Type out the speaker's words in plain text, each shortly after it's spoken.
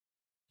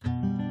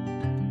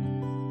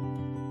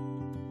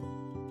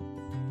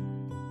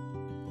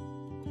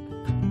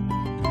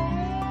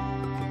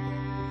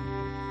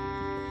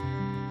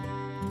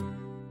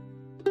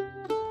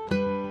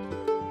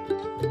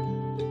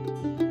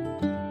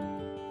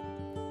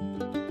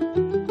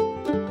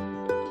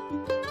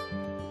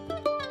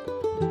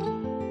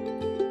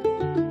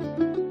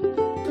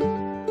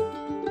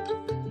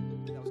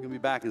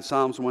back in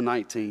Psalms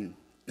 119.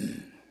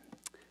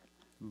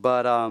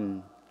 But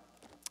I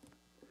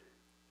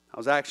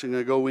was actually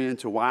going to go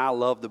into why I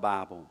love the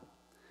Bible.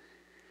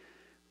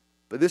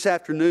 But this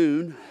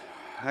afternoon,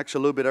 actually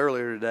a little bit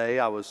earlier today,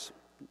 I was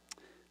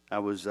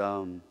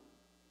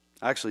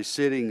actually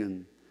sitting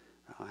and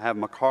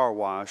having my car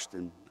washed,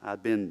 and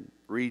I'd been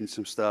reading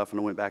some stuff, and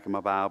I went back in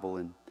my Bible,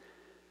 and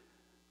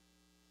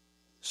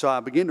so I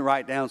began to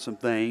write down some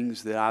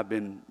things that I've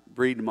been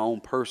reading my own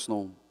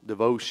personal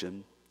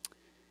devotion.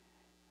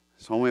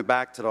 So I went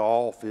back to the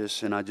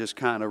office, and I just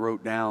kind of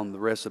wrote down the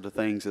rest of the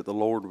things that the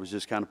Lord was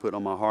just kind of putting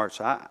on my heart.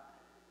 So I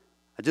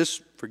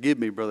just, forgive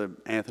me, Brother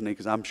Anthony,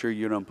 because I'm sure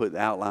you don't put the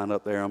outline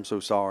up there. I'm so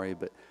sorry,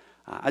 but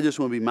I just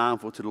want to be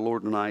mindful to the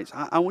Lord tonight.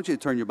 So I want you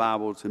to turn your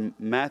Bible to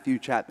Matthew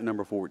chapter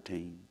number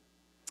 14.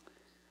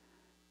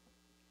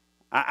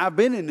 I've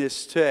been in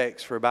this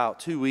text for about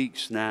 2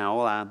 weeks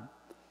now.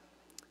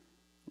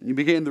 When you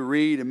begin to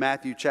read in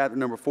Matthew chapter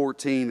number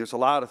 14, there's a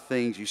lot of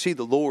things. You see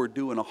the Lord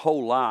doing a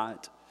whole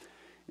lot.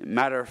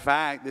 Matter of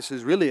fact, this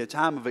is really a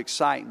time of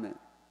excitement.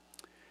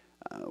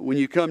 When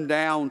you come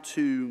down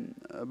to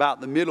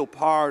about the middle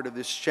part of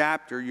this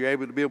chapter, you're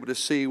able to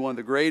see one of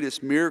the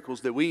greatest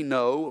miracles that we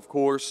know, of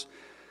course,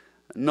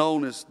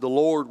 known as the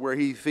Lord, where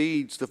He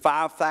feeds the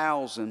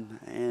 5,000.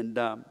 And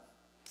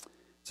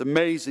it's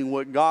amazing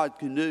what God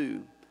can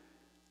do.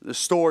 The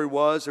story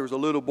was there was a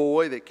little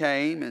boy that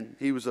came, and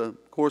he was,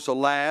 of course, a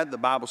lad. The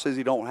Bible says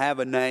he don't have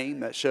a name.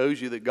 That shows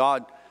you that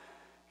God,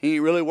 He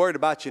ain't really worried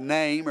about your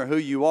name or who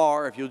you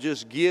are. If you'll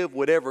just give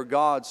whatever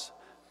God's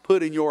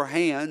put in your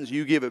hands,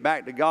 you give it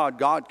back to God,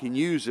 God can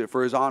use it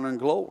for His honor and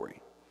glory.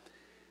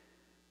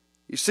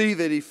 You see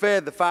that He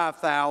fed the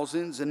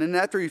 5,000s, and then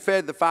after He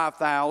fed the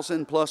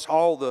 5,000, plus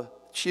all the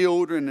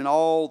children and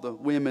all the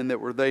women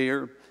that were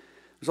there,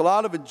 there's a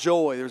lot of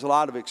joy. There's a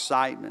lot of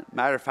excitement.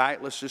 Matter of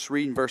fact, let's just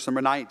read in verse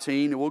number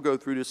 19, and we'll go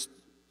through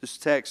this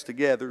text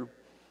together.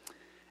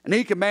 And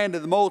He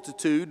commanded the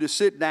multitude to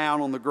sit down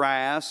on the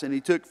grass, and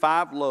He took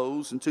 5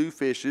 loaves and 2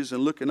 fishes,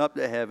 and looking up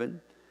to heaven,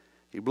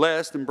 He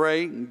blessed and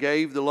brake and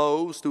gave the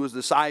loaves to His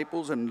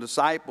disciples, and the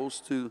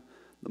disciples to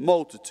the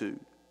multitude.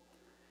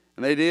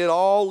 And they did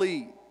all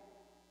eat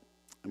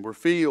and were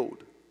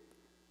filled.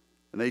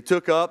 And they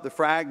took up the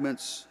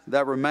fragments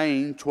that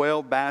remained,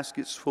 12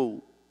 baskets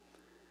full.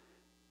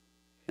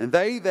 And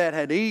they that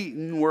had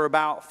eaten were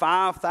about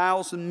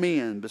 5,000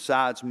 men,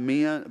 besides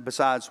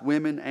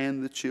women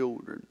and the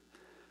children.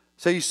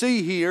 So you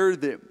see here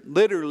that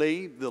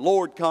literally the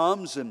Lord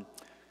comes, and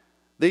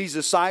these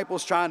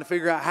disciples trying to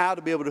figure out how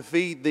to be able to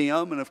feed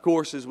them. And of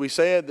course, as we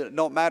said, that it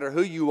don't matter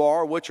who you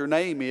are, what your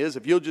name is,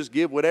 if you'll just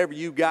give whatever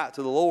you've got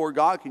to the Lord,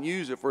 God can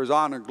use it for His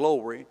honor and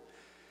glory.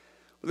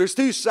 But there's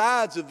 2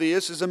 sides of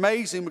this. It's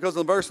amazing because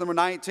in verse number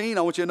 19,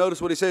 I want you to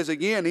notice what He says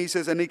again. He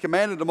says, and He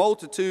commanded the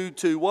multitude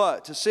to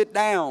what? To sit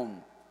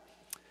down.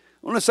 I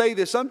want to say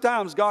this.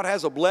 Sometimes God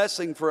has a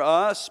blessing for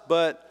us,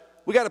 but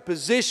we got to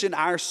position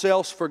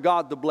ourselves for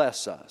God to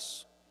bless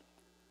us.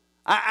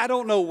 I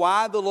don't know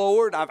why the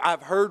Lord,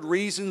 I've heard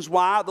reasons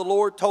why the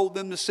Lord told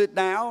them to sit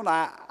down.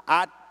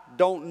 I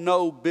don't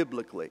know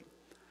biblically.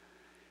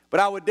 But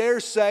I would dare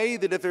say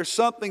that if there's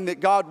something that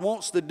God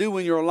wants to do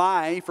in your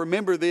life,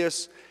 remember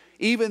this,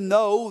 even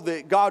though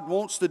that God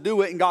wants to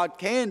do it and God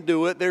can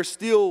do it, there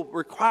still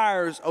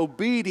requires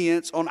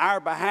obedience on our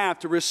behalf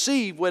to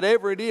receive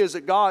whatever it is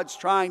that God's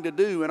trying to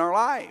do in our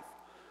life.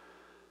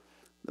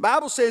 The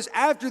Bible says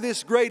after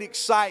this great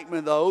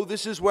excitement, though,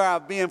 this is where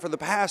I've been for the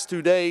past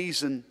 2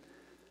 days, and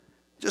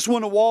just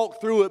want to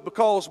walk through it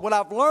because what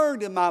I've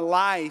learned in my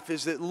life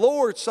is that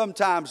Lord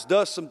sometimes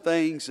does some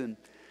things, and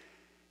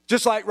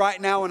just like right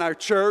now in our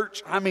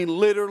church, I mean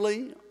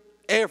literally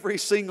every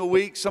single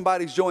week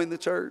somebody's joined the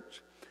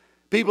church.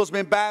 People's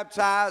been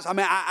baptized. I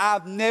mean,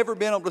 I've never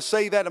been able to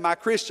say that in my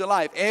Christian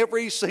life.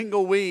 Every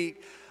single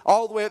week,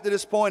 all the way up to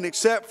this point,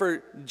 except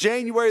for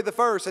January the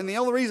 1st. And the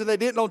only reason they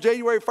didn't on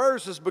January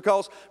 1st is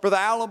because Brother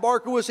Alan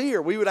Barker was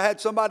here. We would have had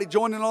somebody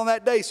joining on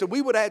that day. So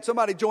we would have had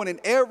somebody joining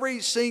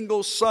every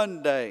single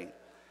Sunday.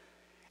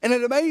 And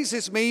it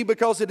amazes me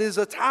because it is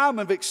a time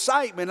of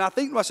excitement. And I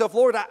think to myself,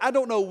 Lord, I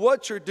don't know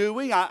what you're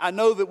doing. I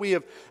know that we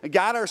have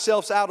got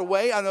ourselves out of the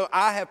way. I know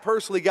I have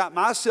personally got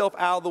myself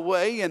out of the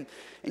way. And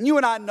you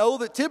and I know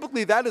that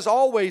typically that is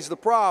always the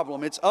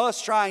problem. It's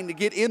us trying to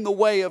get in the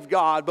way of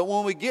God. But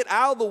when we get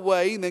out of the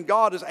way, then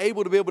God is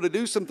able to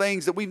do some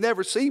things that we've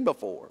never seen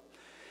before.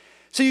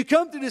 So you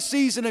come to this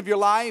season of your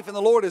life and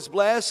the Lord is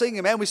blessing,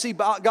 and man, we see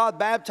God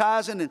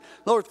baptizing, and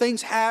Lord,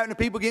 things happening,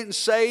 people getting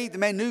saved, and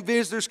man, new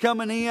visitors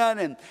coming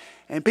in,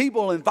 and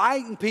people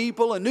inviting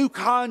people, and new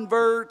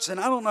converts. And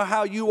I don't know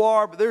how you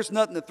are, but there's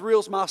nothing that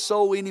thrills my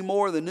soul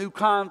anymore than new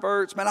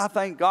converts. Man, I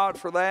thank God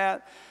for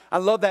that. I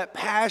love that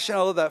passion, I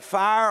love that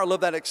fire, I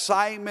love that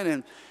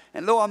excitement,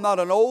 And though I'm not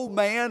an old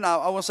man,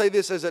 I want to say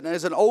this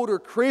as an older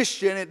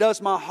Christian, it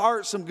does my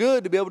heart some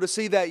good to be able to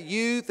see that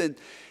youth. And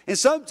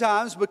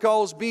sometimes,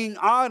 because being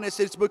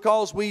honest, it's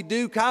because we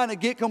do kind of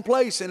get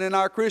complacent in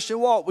our Christian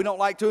walk. We don't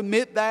like to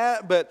admit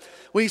that, but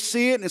we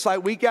see it, and it's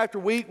like week after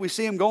week, we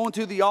see them going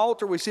to the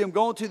altar, we see them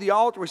going to the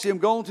altar, we see them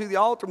going to the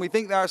altar, and we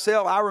think to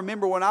ourselves, I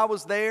remember when I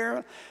was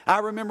there,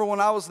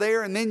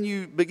 and then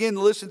you begin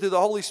to listen to the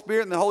Holy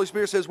Spirit, and the Holy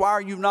Spirit says, why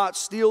are you not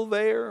still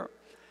there?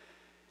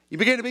 You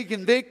begin to be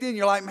convicted, and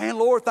you're like, man,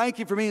 Lord, thank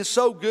you for being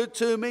so good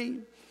to me.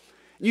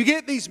 You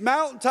get these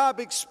mountaintop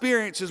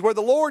experiences where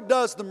the Lord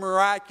does the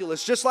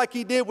miraculous, just like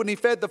He did when He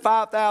fed the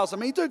 5,000. I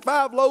mean, He took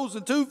 5 loaves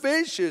and 2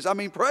 fishes. I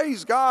mean,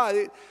 praise God.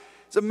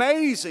 It's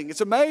amazing. It's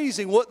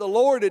amazing what the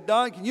Lord had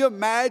done. Can you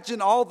imagine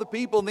all the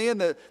people, and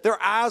then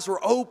their eyes were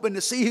open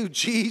to see who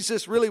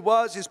Jesus really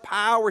was, His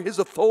power, His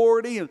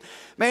authority. And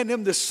man,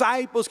 them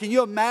disciples, can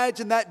you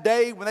imagine that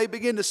day when they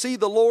begin to see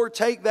the Lord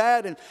take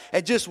that and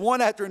just one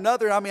after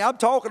another? I mean, I'm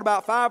talking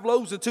about 5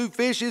 loaves and 2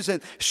 fishes,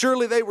 and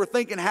surely they were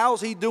thinking, how's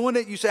He doing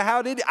it? You say,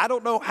 how did He? I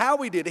don't know how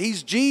He did it.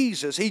 He's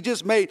Jesus. He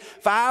just made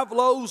 5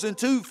 loaves and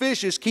 2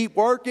 fishes keep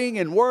working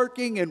and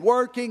working and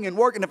working and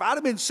working. If I'd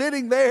have been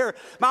sitting there,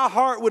 my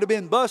heart would have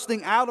been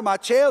busting out of my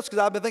chest,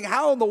 because I've been thinking,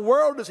 how in the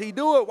world does He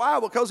do it?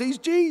 Why? Because He's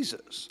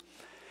Jesus.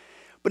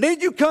 But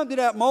then you come to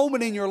that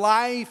moment in your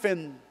life,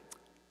 and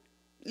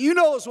you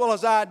know as well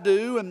as I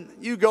do, and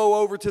you go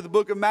over to the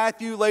book of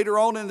Matthew later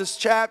on in these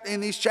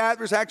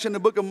chapters, actually in the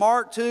book of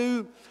Mark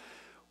too,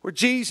 where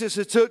Jesus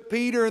had took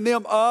Peter and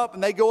them up,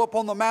 and they go up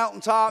on the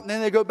mountaintop, and then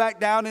they go back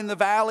down in the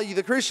valley.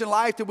 The Christian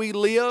life that we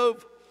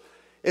live,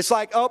 it's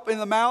like up in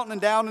the mountain and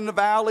down in the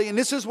valley. And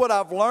this is what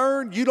I've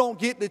learned. You don't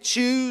get to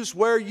choose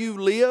where you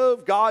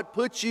live. God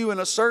puts you in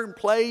a certain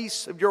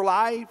place of your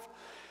life.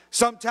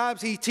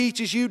 Sometimes He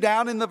teaches you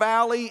down in the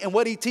valley, and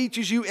what He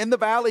teaches you in the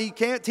valley, He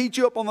can't teach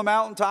you up on the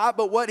mountaintop,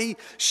 but what He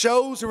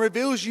shows and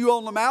reveals you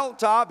on the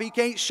mountaintop, He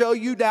can't show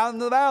you down in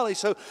the valley.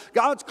 So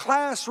God's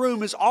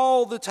classroom is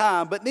all the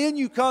time. But then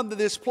you come to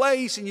this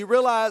place and you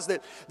realize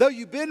that though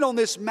you've been on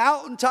this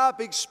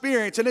mountaintop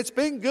experience, and it's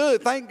been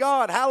good, thank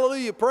God,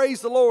 hallelujah, praise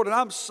the Lord, and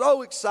I'm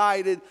so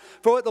excited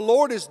for what the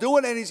Lord is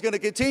doing and He's going to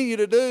continue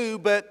to do,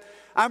 but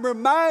I'm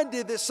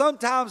reminded that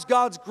sometimes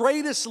God's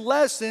greatest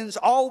lessons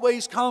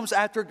always comes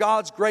after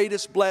God's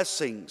greatest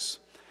blessings.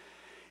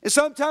 And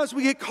sometimes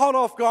we get caught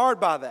off guard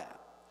by that.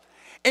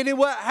 And then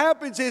what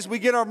happens is we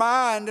get our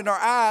mind and our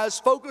eyes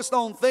focused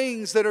on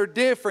things that are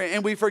different,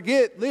 and we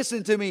forget,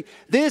 listen to me,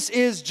 this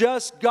is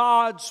just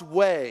God's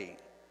way.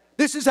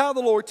 This is how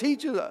the Lord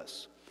teaches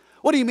us.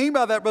 What do you mean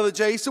by that, Brother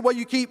Jason? Well,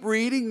 you keep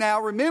reading.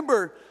 Now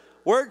remember,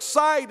 we're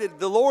excited.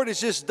 The Lord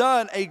has just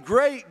done a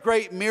great,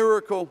 great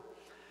miracle.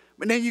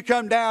 And then you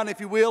come down, if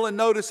you will, and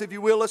notice, if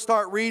you will, let's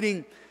start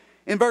reading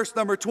in verse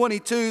number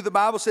 22. The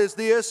Bible says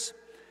this.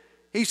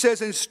 He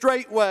says, and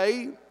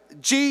straightway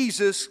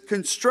Jesus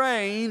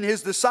constrained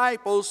His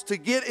disciples to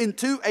get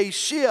into a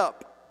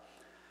ship,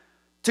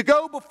 to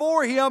go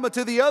before Him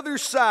to the other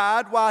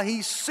side, while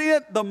He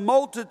sent the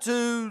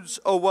multitudes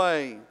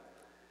away.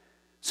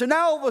 So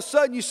now all of a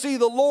sudden you see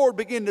the Lord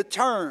begin to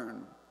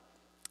turn.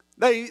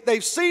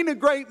 They've seen a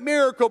great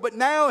miracle, but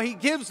now He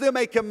gives them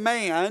a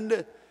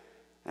command.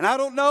 And I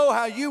don't know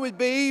how you would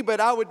be, but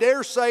I would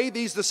dare say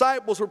these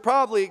disciples were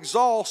probably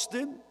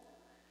exhausted.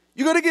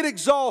 You're going to get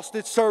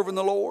exhausted serving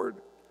the Lord.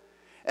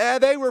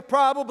 They were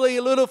probably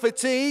a little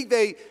fatigued.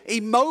 They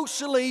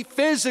emotionally,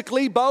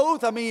 physically,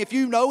 both. I mean, if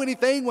you know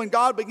anything, when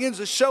God begins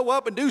to show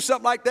up and do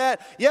something like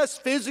that, yes,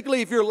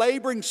 physically, if you're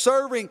laboring,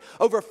 serving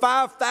over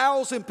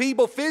 5,000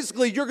 people,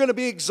 physically, you're going to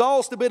be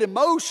exhausted, but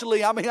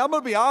emotionally, I mean, I'm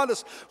going to be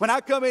honest, when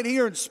I come in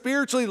here and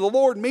spiritually the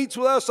Lord meets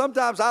with us,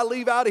 sometimes I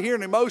leave out of here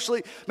and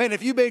emotionally, man,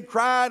 if you've been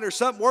crying or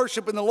something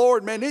worshiping the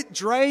Lord, man, it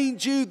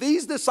drains you.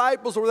 These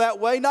disciples were that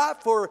way,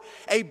 not for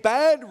a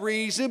bad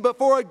reason, but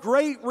for a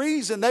great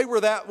reason. They were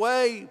that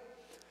way.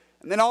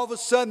 And then all of a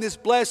sudden this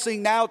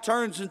blessing now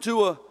turns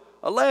into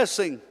a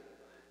lesson.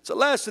 It's a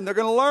lesson. They're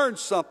going to learn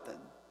something.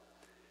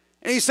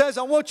 And He says,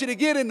 I want you to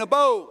get in the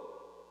boat.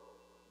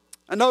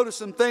 I noticed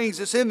some things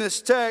that's in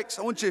this text.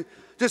 I want you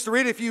just to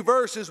read a few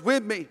verses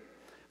with me.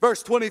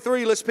 Verse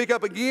 23, let's pick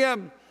up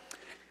again.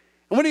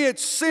 And when He had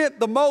sent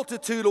the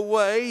multitude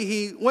away,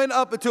 He went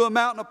up into a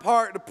mountain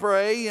apart to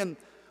pray. And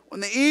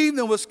when the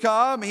evening was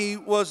come, He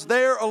was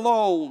there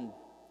alone.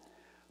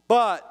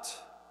 But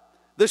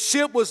the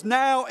ship was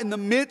now in the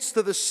midst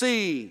of the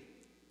sea,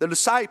 the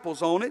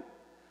disciples on it.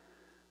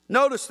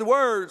 Notice the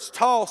words,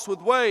 tossed with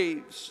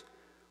waves,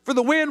 for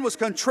the wind was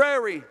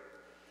contrary.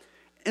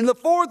 In the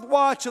 4th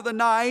watch of the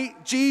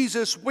night,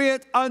 Jesus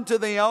went unto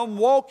them,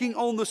 walking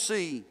on the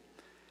sea.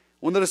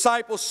 When the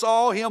disciples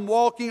saw Him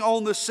walking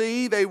on the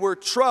sea, they were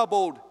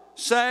troubled,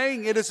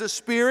 saying, It is a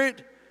spirit.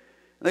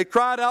 And they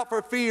cried out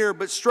for fear,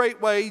 but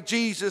straightway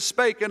Jesus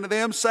spake unto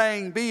them,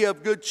 saying, Be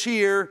of good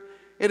cheer,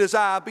 it is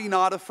I, be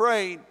not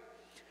afraid.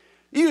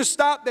 You just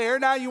stop there.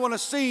 Now you want to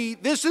see,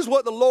 this is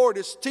what the Lord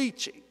is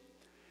teaching.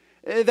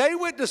 They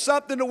went to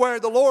something to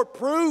where the Lord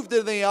proved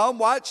to them,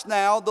 watch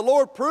now, the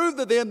Lord proved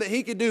to them that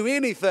He could do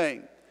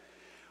anything.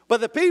 But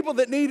the people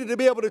that needed to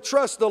be able to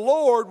trust the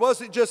Lord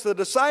wasn't just the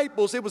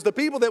disciples. It was the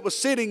people that was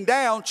sitting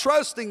down,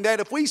 trusting that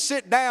if we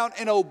sit down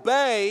and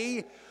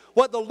obey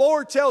what the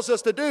Lord tells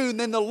us to do,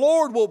 then the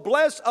Lord will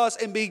bless us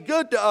and be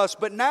good to us.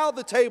 But now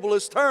the table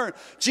is turned.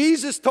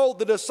 Jesus told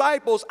the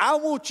disciples, I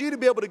want you to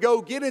be able to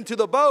go get into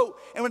the boat.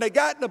 And when they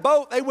got in the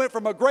boat, they went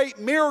from a great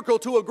miracle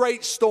to a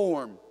great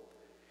storm.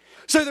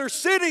 So they're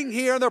sitting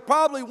here and they're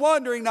probably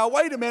wondering, now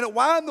wait a minute,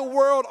 why in the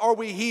world are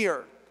we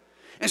here?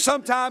 And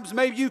sometimes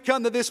maybe you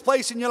come to this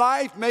place in your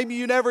life, maybe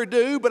you never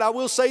do, but I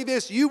will say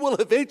this, you will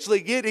eventually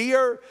get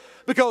here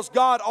because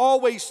God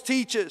always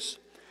teaches.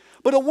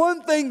 But the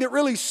one thing that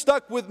really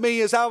stuck with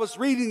me as I was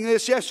reading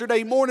this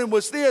yesterday morning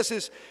was this,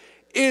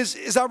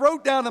 is I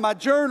wrote down in my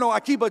journal, I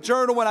keep a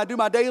journal when I do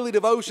my daily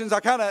devotions. I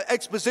kind of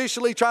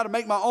expositionally try to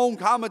make my own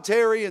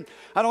commentary, and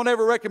I don't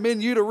ever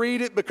recommend you to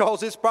read it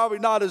because it's probably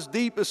not as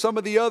deep as some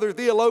of the other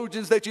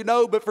theologians that you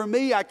know. But for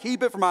me, I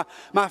keep it for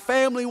my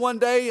family one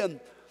day, and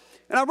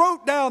I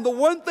wrote down the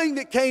one thing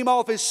that came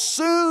off as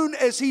soon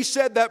as he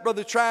said that,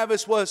 Brother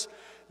Travis, was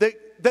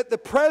that the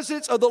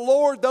presence of the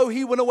Lord, though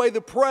he went away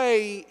to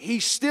pray, he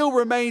still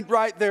remained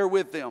right there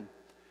with them.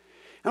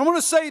 And I want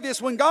to say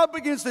this, when God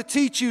begins to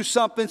teach you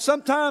something,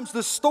 sometimes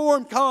the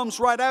storm comes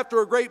right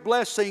after a great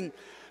blessing.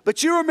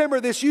 But you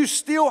remember this, you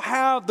still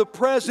have the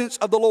presence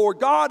of the Lord.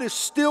 God is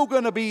still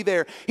going to be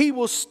there. He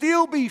will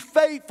still be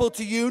faithful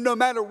to you no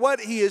matter what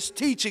he is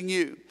teaching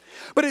you.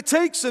 But it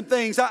takes some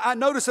things. I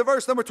notice in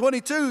verse number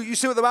 22, you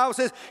see what the Bible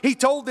says? He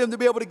told them to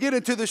be able to get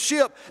into the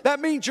ship. That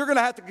means you're going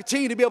to have to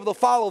continue to be able to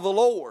follow the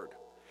Lord.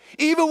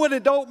 Even when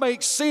it don't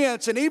make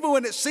sense, and even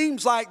when it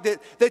seems like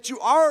that you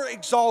are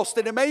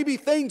exhausted and maybe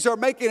things are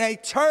making a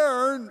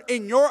turn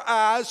in your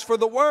eyes for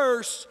the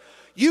worse,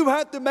 you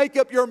have to make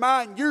up your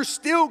mind. You're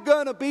still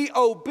going to be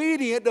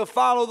obedient to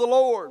follow the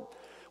Lord.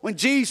 When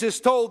Jesus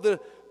told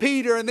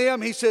Peter and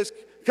them, he says,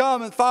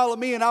 come and follow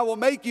me and I will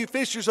make you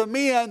fishers of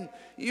men.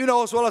 You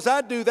know as well as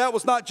I do, that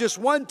was not just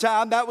one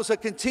time, that was a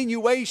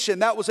continuation.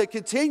 That was a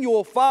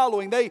continual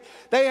following. They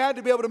had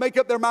to be able to make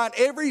up their mind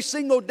every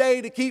single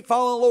day to keep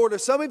following the Lord.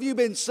 Some of you have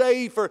been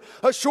saved for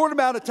a short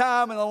amount of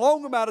time and a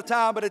long amount of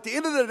time, but at the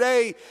end of the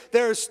day,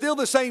 there is still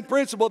the same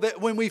principle that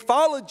when we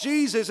follow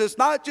Jesus, it's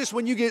not just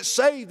when you get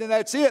saved and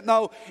that's it.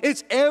 No,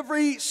 it's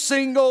every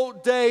single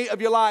day of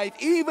your life,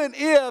 even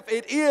if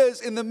it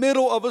is in the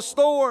middle of a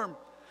storm.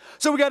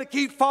 So we got to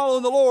keep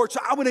following the Lord.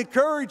 So I would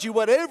encourage you,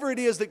 whatever it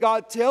is that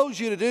God tells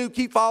you to do,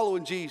 keep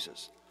following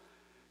Jesus.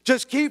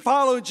 Just keep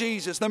following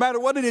Jesus. No matter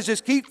what it is,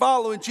 just keep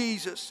following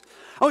Jesus.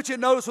 I want you to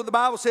notice what the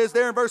Bible says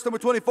there in verse number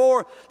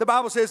 24. The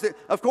Bible says that,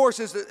 of course,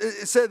 it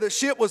said the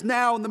ship was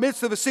now in the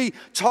midst of the sea,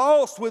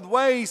 tossed with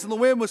waves, and the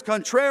wind was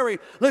contrary.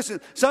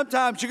 Listen,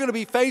 sometimes you're going to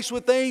be faced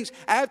with things.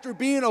 After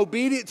being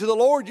obedient to the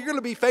Lord, you're going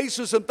to be faced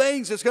with some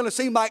things that's going to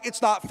seem like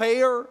it's not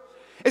fair.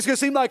 It's going to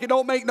seem like it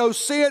don't make no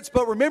sense,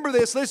 but remember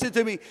this, listen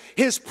to me.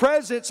 His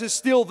presence is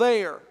still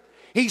there.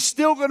 He's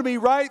still going to be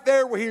right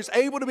there where he's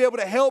able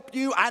to help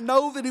you. I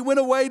know that he went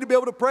away to be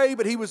able to pray,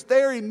 but he was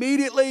there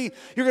immediately.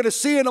 You're going to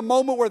see in a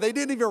moment where they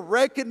didn't even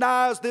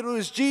recognize that it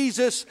was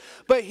Jesus.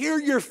 But here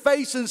you're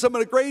facing some of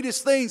the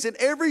greatest things. And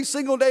every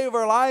single day of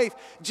our life,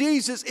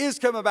 Jesus is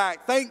coming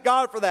back. Thank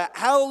God for that.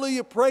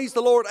 Hallelujah. Praise the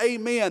Lord.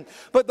 Amen.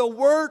 But the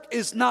work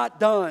is not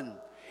done.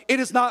 It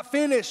is not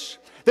finished.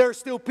 There are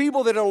still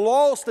people that are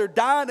lost, they're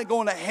dying and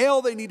going to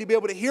hell. They need to be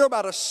able to hear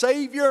about a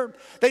Savior.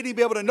 They need to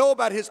be able to know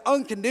about His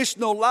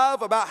unconditional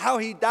love, about how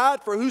He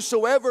died for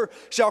whosoever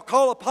shall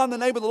call upon the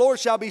name of the Lord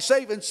shall be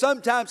saved. And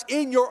sometimes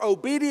in your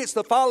obedience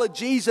to follow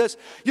Jesus,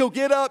 you'll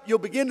get up, you'll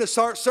begin to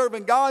start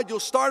serving God. You'll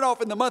start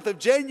off in the month of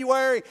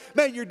January.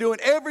 Man, you're doing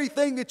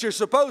everything that you're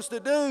supposed to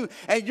do,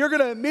 and you're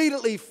going to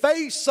immediately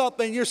face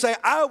something. You're saying,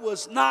 I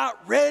was not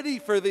ready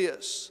for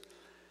this.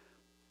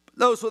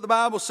 Notice what the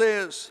Bible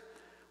says.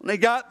 When they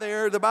got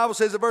there, the Bible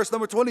says in verse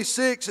number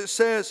 26, it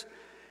says,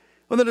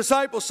 when the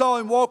disciples saw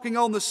him walking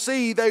on the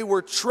sea, they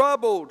were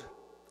troubled,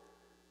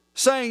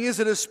 saying,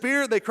 is it a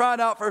spirit? They cried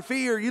out for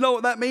fear. You know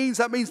what that means?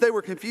 That means they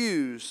were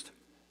confused.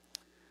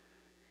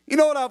 You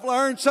know what I've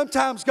learned?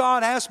 Sometimes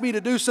God asks me to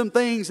do some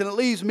things and it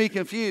leaves me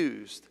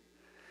confused.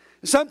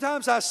 And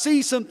sometimes I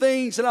see some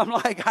things and I'm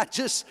like, I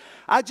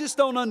just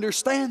don't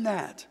understand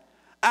that.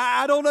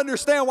 I don't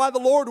understand why the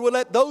Lord would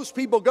let those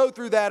people go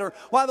through that, or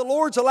why the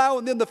Lord's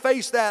allowing them to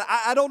face that.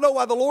 I don't know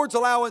why the Lord's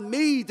allowing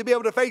me to be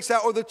able to face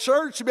that, or the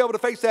church to be able to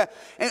face that.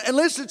 And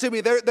listen to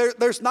me,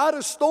 there's not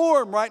a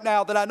storm right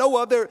now that I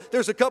know of.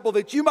 There's a couple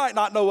that you might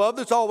not know of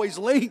that's always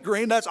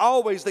lingering. That's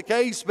always the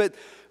case. But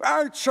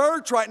our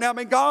church right now, I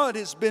mean, God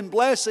has been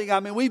blessing.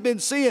 I mean, we've been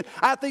seeing,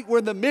 I think we're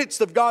in the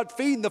midst of God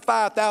feeding the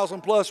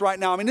 5,000 plus right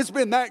now. I mean, it's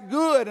been that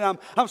good, and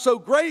I'm so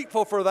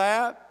grateful for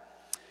that.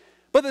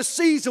 But the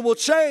season will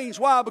change.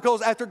 Why?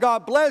 Because after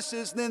God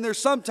blesses, then there's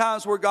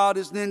sometimes where God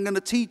is then going to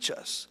teach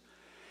us.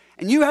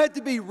 And you had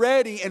to be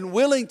ready and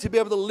willing to be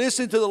able to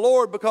listen to the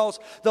Lord, because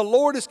the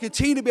Lord is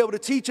continuing to be able to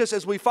teach us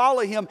as we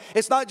follow Him.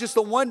 It's not just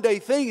a one-day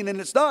thing and then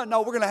it's done. No,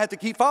 we're going to have to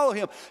keep following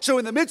Him. So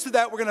in the midst of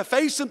that, we're going to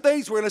face some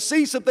things, we're going to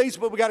see some things,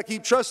 but we got to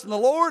keep trusting the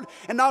Lord.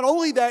 And not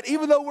only that,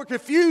 even though we're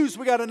confused,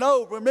 we got to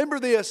know, remember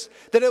this,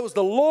 that it was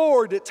the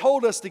Lord that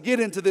told us to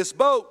get into this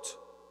boat.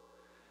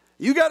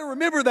 You got to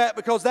remember that,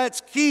 because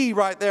that's key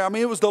right there. I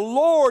mean, it was the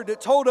Lord that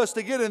told us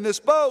to get in this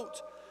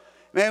boat.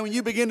 Man, when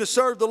you begin to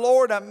serve the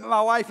Lord,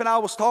 my wife and I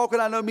was talking,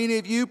 I know many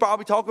of you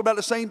probably talk about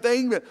the same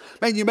thing, but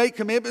man, you make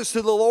commitments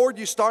to the Lord.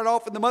 You start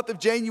off in the month of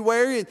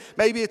January, and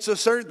maybe it's a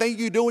certain thing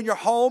you do in your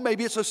home.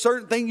 Maybe it's a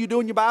certain thing you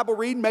do in your Bible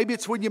reading. Maybe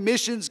it's when you're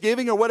missions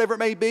giving or whatever it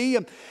may be.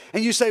 And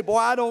you say, boy,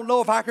 I don't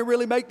know if I can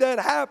really make that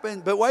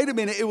happen. But wait a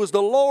minute, it was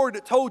the Lord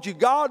that told you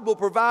God will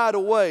provide a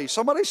way.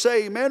 Somebody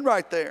say amen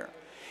right there.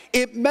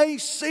 It may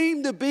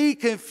seem to be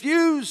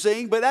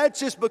confusing, but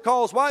that's just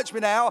because, watch me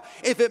now,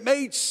 if it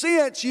made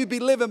sense, you'd be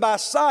living by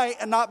sight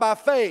and not by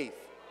faith.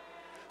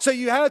 So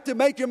you have to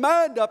make your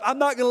mind up. I'm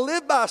not going to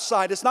live by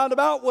sight. It's not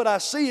about what I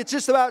see. It's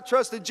just about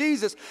trusting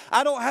Jesus.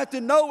 I don't have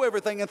to know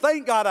everything, and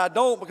thank God I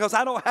don't, because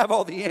I don't have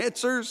all the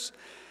answers.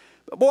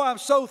 But boy, I'm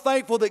so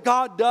thankful that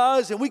God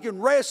does, and we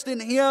can rest in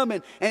Him,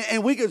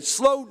 and we can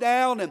slow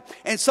down.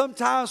 And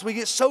sometimes we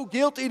get so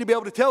guilty to be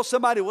able to tell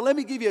somebody, well, let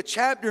me give you a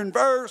chapter and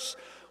verse.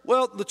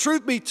 Well, the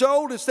truth be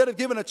told, instead of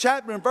giving a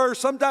chapter and verse,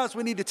 sometimes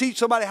we need to teach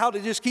somebody how to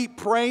just keep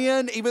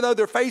praying, even though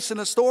they're facing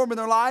a storm in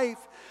their life.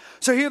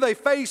 So here they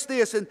face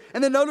this, and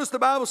then notice the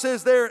Bible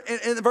says there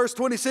in verse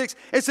 26,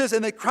 it says,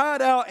 and they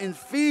cried out in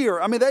fear.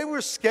 I mean, they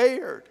were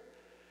scared.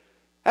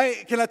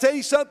 Hey, can I tell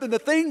you something? The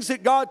things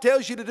that God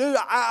tells you to do,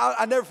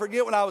 I never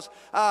forget when I was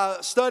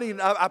studying.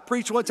 I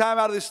preached one time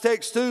out of this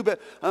text too, but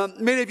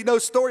many of you know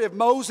the story of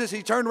Moses.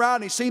 He turned around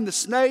and he seen the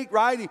snake,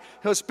 right? He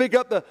was pick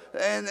up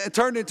and it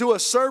turned into a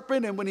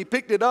serpent, and when he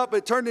picked it up,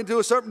 it turned into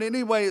a serpent.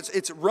 Anyway,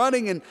 it's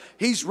running, and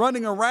he's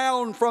running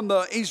around from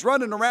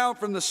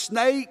the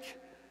snake.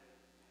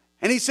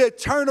 And he said,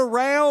 turn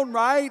around,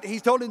 right? He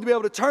told him to be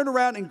able to turn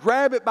around and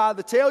grab it by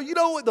the tail. You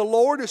know what the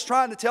Lord is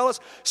trying to tell us?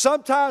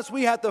 Sometimes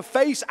we have to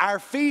face our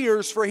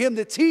fears for Him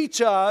to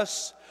teach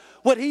us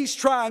what He's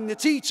trying to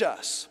teach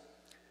us.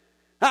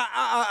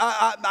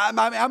 I'm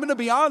going to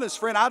be honest,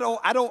 friend. I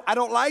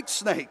don't like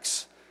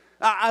snakes.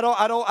 I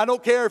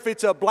don't care if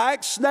it's a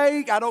black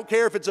snake. I don't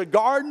care if it's a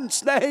garden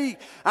snake.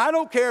 I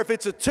don't care if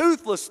it's a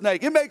toothless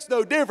snake. It makes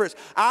no difference.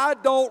 I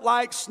don't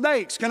like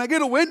snakes. Can I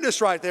get a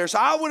witness right there? So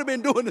I would have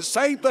been doing the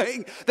same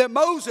thing that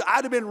Moses.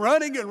 I'd have been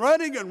running and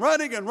running and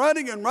running and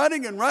running and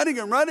running and running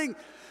and running.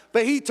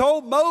 But He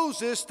told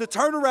Moses to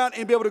turn around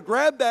and be able to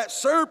grab that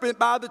serpent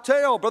by the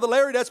tail. Brother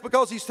Larry, that's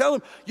because He's telling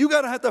him, you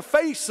got to have to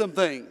face some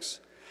things.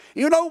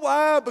 You know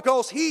why?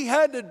 Because He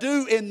had to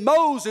do in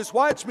Moses,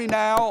 watch me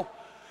now,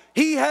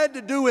 He had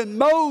to do in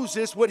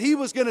Moses what He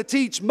was going to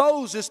teach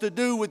Moses to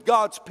do with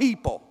God's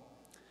people.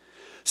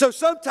 So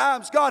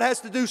sometimes God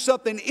has to do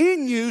something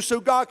in you so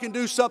God can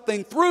do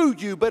something through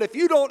you. But if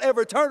you don't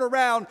ever turn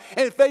around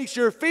and face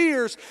your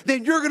fears,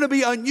 then you're going to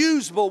be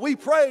unusable. We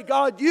pray,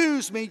 God,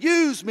 use me,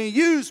 use me,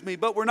 use me,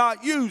 but we're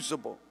not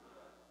usable.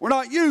 We're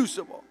not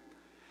usable.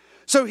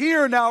 So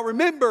here now,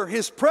 remember,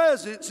 His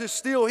presence is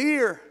still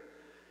here.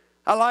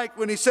 I like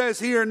when He says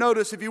here,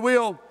 notice if you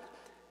will,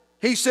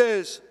 He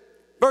says,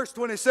 verse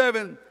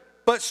 27,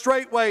 but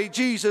straightway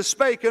Jesus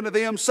spake unto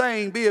them,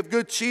 saying, be of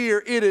good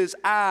cheer, it is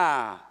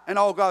I. And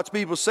all God's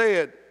people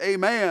said,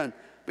 amen.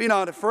 Be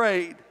not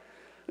afraid.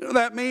 You know,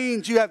 that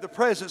means you have the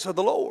presence of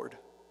the Lord.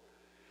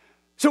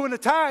 So when the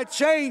tide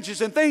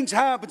changes and things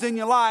happen in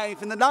your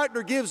life, and the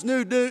doctor gives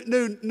new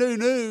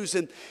news,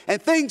 and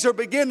things are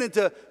beginning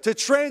to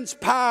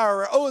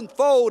transpire or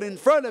unfold in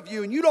front of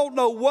you, and you don't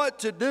know what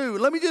to do,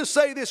 let me just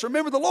say this.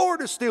 Remember, the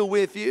Lord is still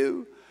with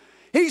you.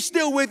 He's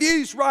still with you.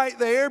 He's right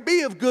there.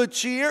 Be of good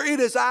cheer. It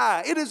is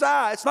I. It is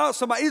I. It's not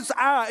somebody. It's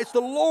I. It's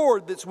the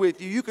Lord that's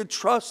with you. You can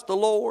trust the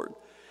Lord.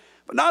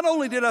 But not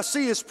only did I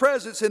see His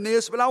presence in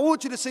this, but I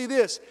want you to see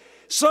this.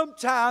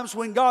 Sometimes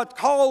when God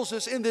calls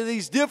us into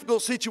these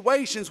difficult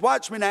situations,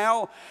 watch me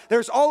now,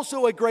 there's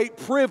also a great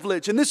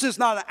privilege. And this is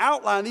not an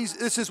outline.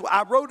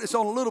 I wrote this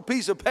on a little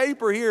piece of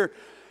paper here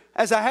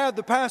as I have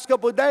the past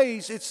couple of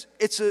days.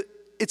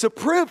 It's a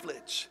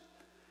privilege.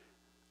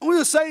 I want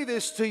to say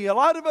this to you. A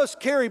lot of us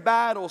carry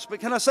battles,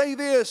 but can I say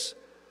this?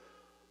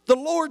 The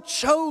Lord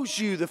chose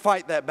you to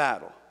fight that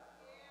battle.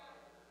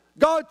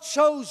 God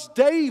chose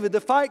David to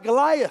fight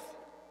Goliath.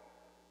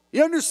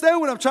 You understand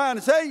what I'm trying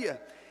to tell you?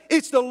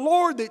 It's the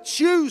Lord that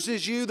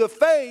chooses you to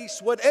face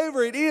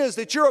whatever it is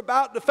that you're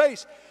about to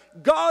face.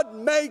 God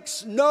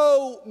makes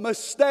no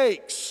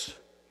mistakes.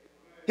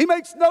 He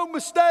makes no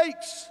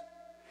mistakes.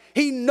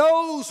 He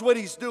knows what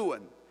He's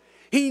doing.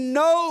 He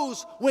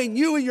knows when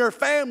you and your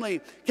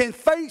family can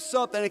face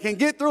something and can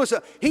get through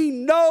something. He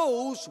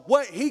knows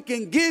what He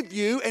can give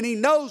you, and He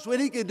knows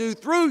what He can do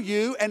through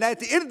you. And at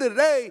the end of the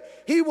day,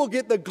 He will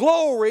get the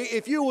glory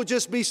if you will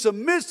just be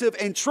submissive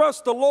and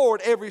trust the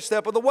Lord every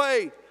step of the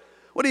way.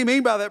 What do you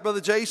mean by that, Brother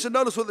Jason?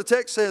 Notice what the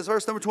text says,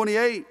 verse number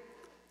 28.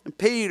 And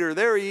Peter,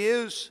 there he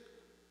is.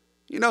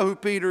 You know who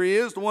Peter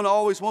is, the one that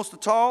always wants to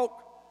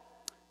talk.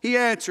 He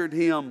answered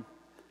him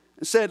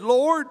and said,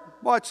 Lord,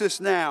 watch this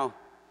now.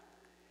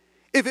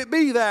 If it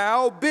be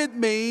thou, bid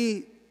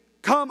me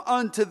come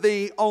unto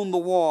thee on the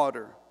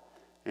water.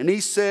 And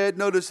he said,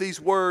 notice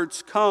these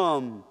words,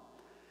 come.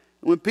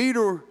 And when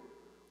Peter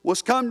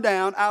was come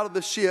down out of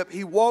the ship,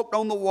 he walked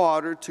on the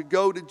water to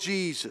go to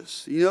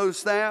Jesus. You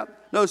notice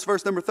that? Notice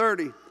verse number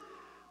 30.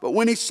 But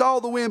when he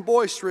saw the wind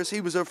boisterous, he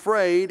was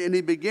afraid, and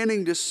he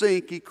beginning to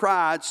sink, he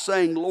cried,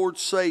 saying, Lord,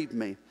 save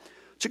me.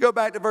 But you go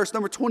back to verse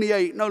number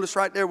 28. Notice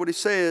right there what he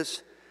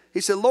says. He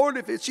said, Lord,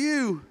 if it's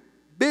you,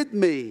 bid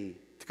me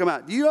to come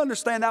out. Do you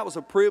understand that was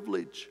a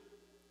privilege?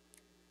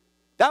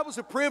 That was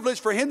a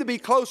privilege for him to be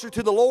closer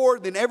to the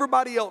Lord than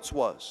everybody else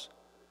was.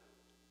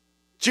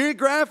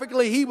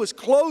 Geographically, he was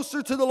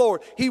closer to the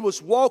Lord. He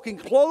was walking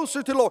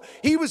closer to the Lord.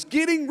 He was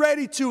getting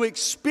ready to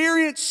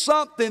experience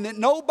something that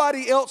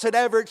nobody else had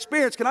ever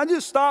experienced. Can I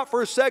just stop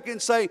for a second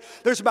and say,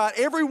 there's about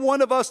every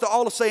one of us that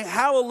ought to say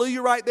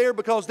hallelujah right there,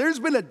 because there's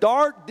been a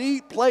dark,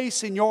 deep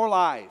place in your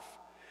life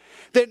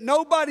that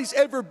nobody's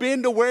ever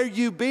been to where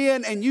you've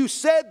been, and you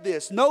said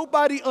this.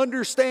 Nobody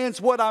understands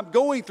what I'm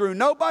going through.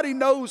 Nobody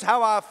knows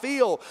how I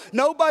feel.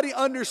 Nobody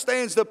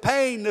understands the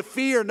pain, the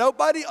fear.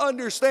 Nobody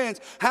understands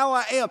how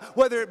I am,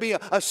 whether it be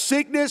a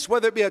sickness,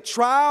 whether it be a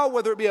trial,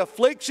 whether it be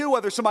affliction,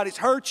 whether somebody's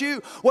hurt you,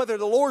 whether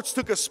the Lord's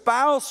took a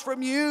spouse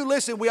from you.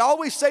 Listen, we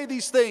always say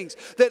these things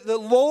that the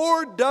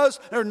Lord does,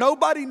 or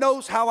nobody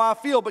knows how I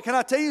feel. But can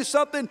I tell you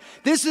something?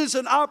 This is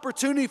an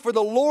opportunity for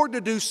the Lord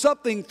to do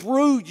something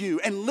through you.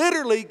 And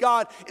literally,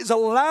 God is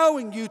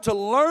allowing you to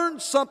learn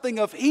something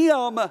of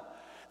Him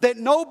that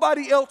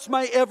nobody else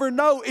may ever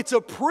know. It's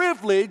a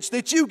privilege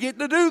that you get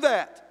to do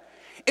that.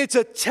 It's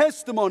a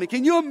testimony.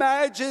 Can you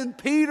imagine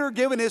Peter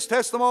giving his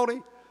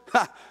testimony?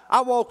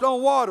 I walked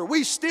on water.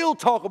 We still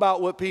talk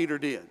about what Peter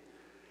did.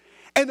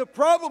 And the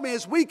problem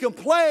is we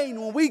complain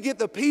when we get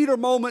the Peter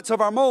moments of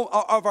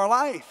our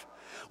life.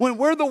 When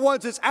we're the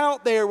ones that's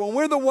out there, when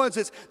we're the ones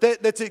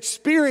that's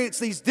experienced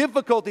these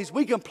difficulties,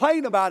 we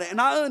complain about it. And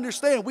I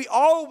understand we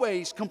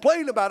always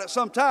complain about it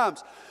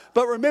sometimes.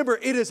 But remember,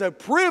 it is a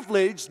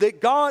privilege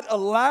that God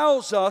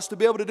allows us to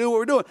be able to do what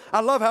we're doing. I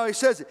love how he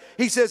says it.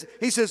 He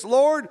says,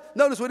 Lord,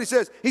 notice what he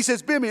says. He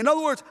says, bid me. In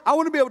other words, I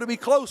want to be able to be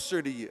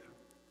closer to you.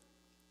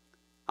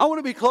 I want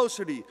to be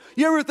closer to you.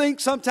 You ever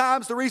think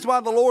sometimes the reason why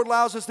the Lord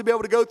allows us to be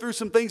able to go through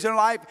some things in our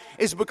life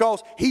is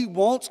because He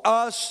wants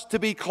us to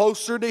be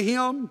closer to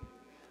Him?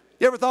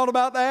 You ever thought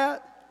about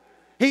that?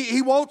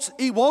 He wants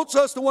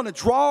us to want to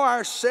draw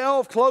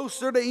ourselves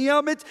closer to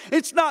Him.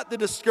 It's not to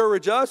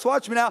discourage us.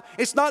 Watch me now.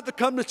 It's not to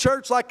come to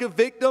church like a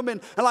victim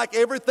and like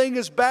everything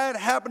is bad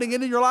happening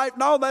in your life.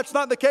 No, that's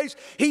not the case.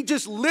 He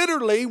just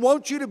literally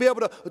wants you to be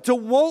able to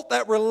want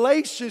that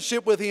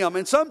relationship with Him.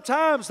 And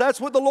sometimes that's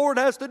what the Lord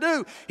has to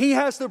do. He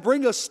has to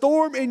bring a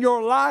storm in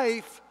your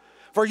life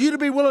for you to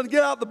be willing to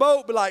get out the boat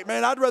and be like,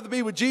 man, I'd rather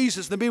be with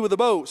Jesus than be with the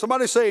boat.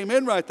 Somebody say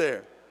amen right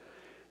there.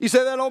 You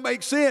say that don't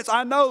make sense.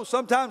 I know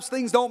sometimes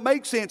things don't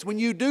make sense. When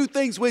you do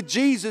things with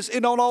Jesus,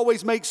 it don't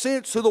always make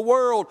sense to the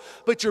world,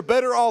 but you're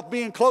better off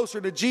being closer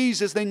to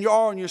Jesus than you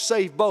are on your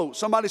safe boat.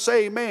 Somebody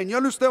say amen. You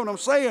understand what I'm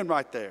saying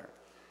right there?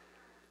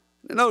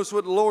 And notice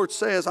what the Lord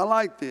says. I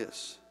like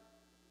this.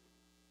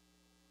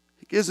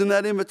 He gives him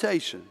that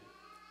invitation.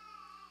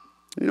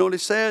 You know what He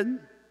said?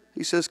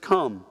 He says,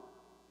 come.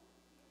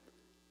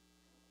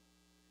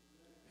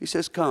 He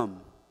says,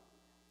 come.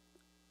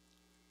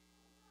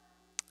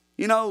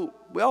 You know,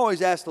 we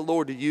always ask the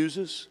Lord to use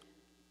us.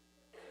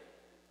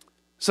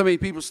 So many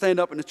people stand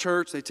up in the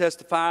church, they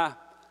testify.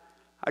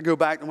 I go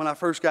back to when I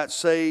first got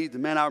saved,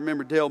 and man, I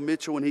remember Dale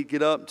Mitchell when he'd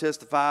get up and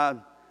testify. I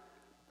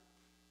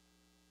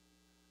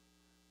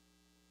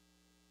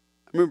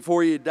remember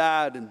before he had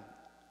died, and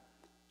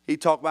he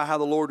talked about how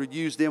the Lord would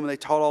use them, and they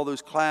taught all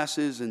those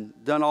classes and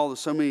done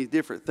so many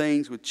different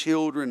things with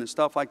children and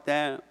stuff like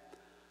that.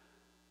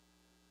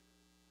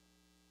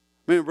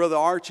 Remember, Brother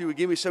Archie would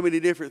give me so many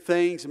different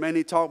things. And man,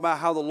 he'd talk about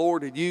how the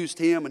Lord had used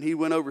him, and he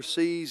went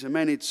overseas, and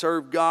man, he'd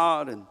served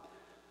God. And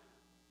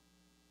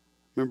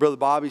remember Brother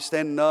Bobby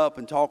standing up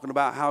and talking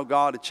about how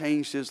God had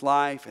changed his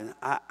life. And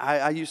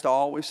I used to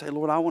always say,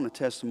 Lord, I want a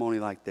testimony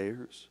like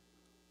theirs.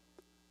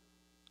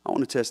 I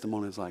want a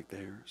testimony like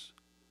theirs.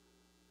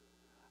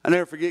 I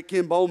never forget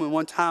Ken Bowman.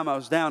 One time I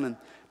was down in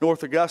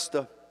North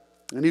Augusta,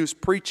 and he was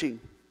preaching.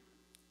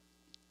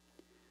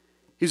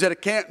 He was at a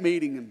camp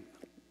meeting, and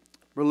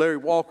Brother Larry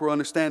Walker will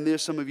understand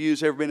this. Some of you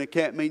who's ever been at a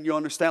camp meeting, you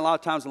understand a lot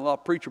of times a lot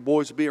of preacher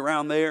boys would be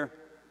around there.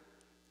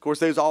 Of course,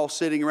 they was all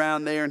sitting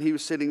around there, and he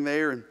was sitting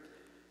there. And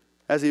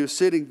as he was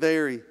sitting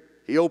there,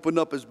 he opened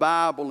up his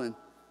Bible, and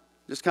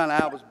just kind of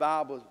out of his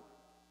Bible,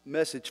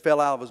 message fell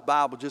out of his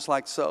Bible just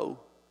like so.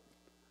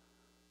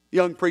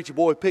 Young preacher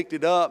boy picked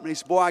it up, and he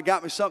said, boy, I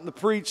got me something to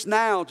preach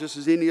now, just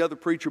as any other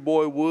preacher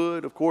boy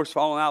would. Of course,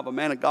 falling out of a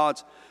man of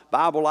God's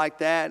Bible like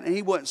that. And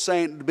he wasn't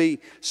saying it to be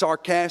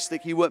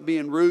sarcastic. He wasn't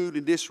being rude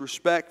and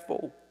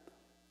disrespectful.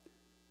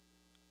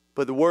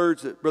 But the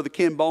words that Brother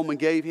Ken Bowman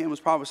gave him was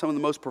probably some of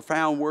the most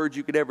profound words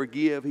you could ever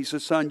give. He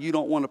said, son, you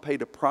don't want to pay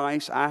the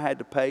price I had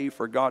to pay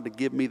for God to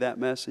give me that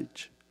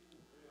message.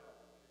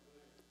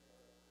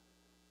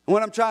 And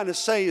what I'm trying to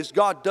say is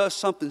God does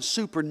something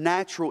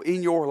supernatural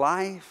in your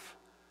life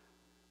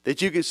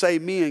that you can say,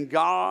 me and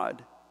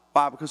God.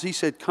 Why? Because He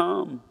said,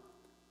 come.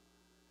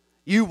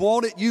 You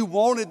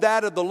wanted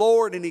that of the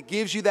Lord, and He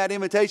gives you that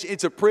invitation.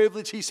 It's a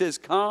privilege. He says,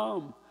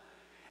 come.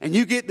 And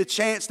you get the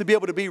chance to be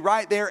able to be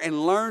right there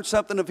and learn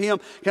something of Him.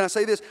 Can I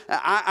say this?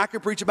 I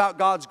can preach about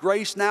God's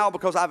grace now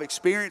because I've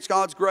experienced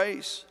God's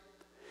grace.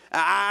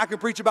 I can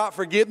preach about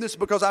forgiveness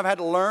because I've had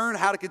to learn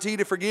how to continue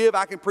to forgive.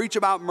 I can preach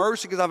about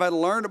mercy because I've had to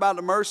learn about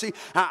the mercy.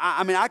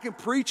 I can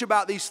preach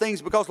about these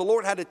things because the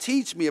Lord had to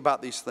teach me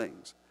about these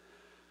things.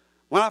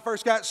 When I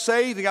first got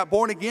saved and got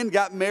born again,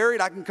 got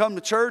married, I can come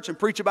to church and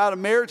preach about a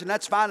marriage, and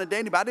that's fine and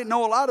dandy. But I didn't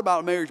know a lot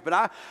about marriage.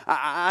 But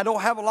I don't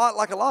have a lot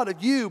like a lot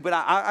of you. But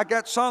I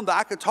got some that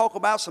I could talk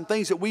about, some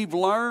things that we've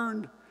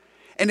learned.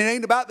 And it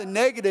ain't about the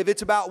negative.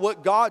 It's about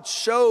what God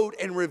showed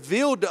and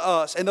revealed to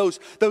us and those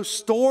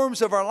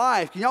storms of our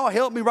life. Can y'all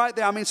help me right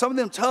there? I mean, some of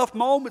them tough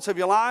moments of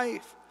your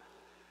life.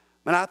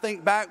 And I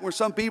think back where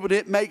some people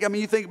didn't make,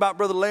 you think about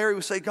Brother Larry.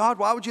 We say, God,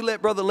 why would you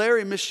let Brother Larry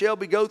and Miss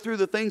Shelby go through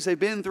the things they've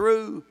been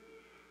through?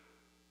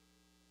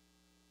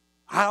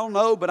 I don't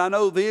know, but I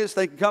know this.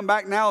 They can come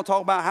back now and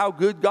talk about how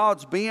good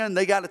God's been.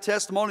 They got a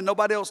testimony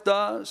nobody else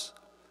does.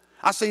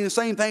 I seen the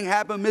same thing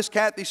happen with Miss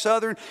Kathy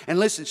Southern. And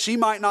listen, she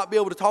might not be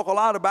able to talk a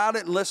lot about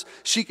it unless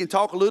she can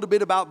talk a little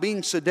bit about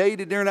being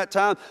sedated during that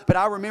time. But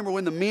I remember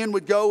when the men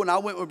would go, and I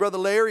went with Brother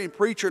Larry and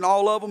Preacher and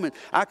all of them. And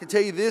I can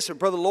tell you this, and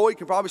Brother Lloyd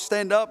can probably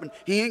stand up, and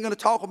he ain't going to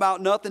talk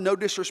about nothing, no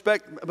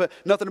disrespect, but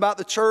nothing about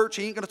the church.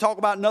 He ain't going to talk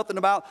about nothing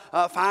about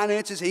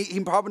finances. He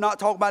can probably not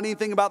talk about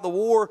anything about the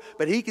war.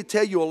 But he could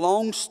tell you a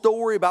long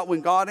story about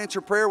when God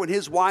answered prayer, when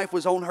his wife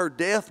was on her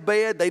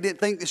deathbed. They didn't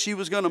think that she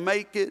was going to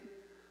make it.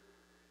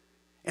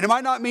 And it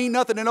might not mean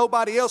nothing to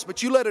nobody else,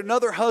 but you let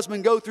another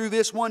husband go through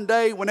this one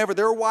day whenever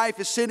their wife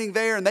is sitting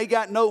there and they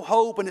got no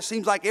hope and it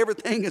seems like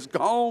everything is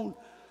gone.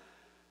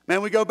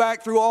 Man, we go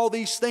back through all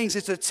these things.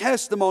 It's a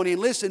testimony.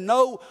 And listen,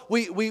 no,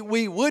 we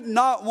would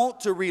not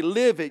want to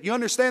relive it. You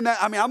understand that?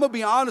 I'm going to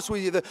be honest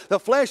with you. The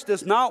flesh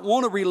does not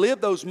want to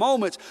relive those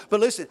moments.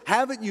 But listen,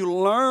 haven't you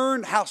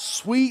learned how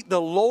sweet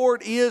the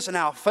Lord is and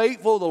how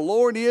faithful the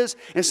Lord is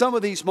in some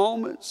of these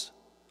moments?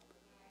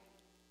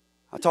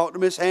 I talk to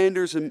Miss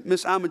Anders and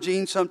Miss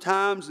Imogene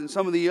sometimes and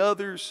some of the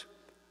others.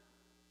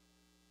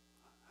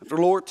 After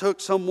the Lord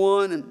took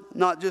someone, and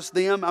not just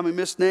them,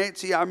 Miss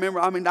Nancy, I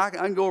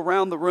can go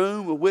around the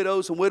room with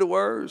widows and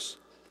widowers.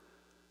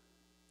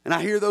 And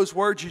I hear those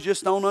words you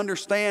just don't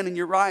understand. And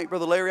you're right,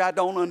 Brother Larry, I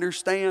don't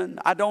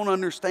understand. I don't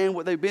understand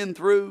what they've been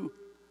through.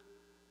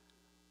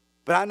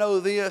 But I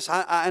know this,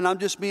 and I'm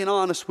just being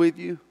honest with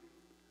you.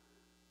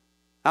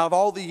 Out of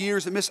all the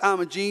years that Miss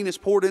Imogene has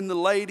poured into the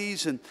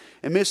ladies and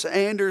Miss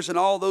Anders and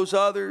all those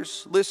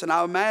others, listen,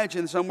 I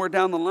imagine somewhere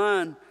down the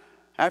line,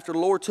 after the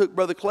Lord took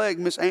Brother Clegg,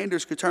 Miss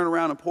Anders could turn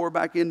around and pour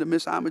back into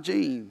Miss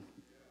Imogene.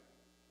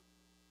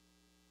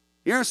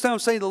 You understand what I'm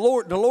saying? The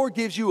Lord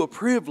gives you a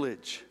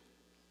privilege.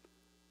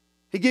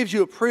 He gives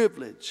you a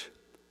privilege.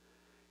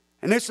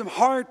 And there's some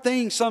hard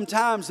things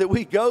sometimes that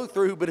we go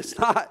through, but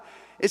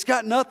it's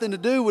got nothing to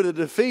do with a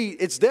defeat.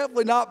 It's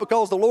definitely not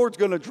because the Lord's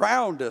going to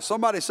drown us.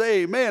 Somebody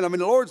say amen. The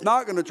Lord's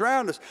not going to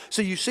drown us.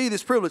 So you see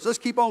this privilege. Let's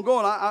keep on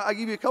going. I'll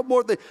give you a couple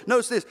more things.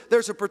 Notice this.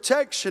 There's a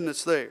protection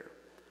that's there.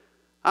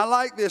 I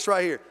like this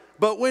right here.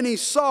 But when he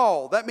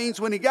saw, that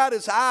means when he got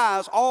his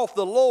eyes off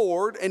the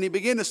Lord and he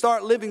began to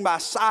start living by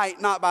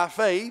sight, not by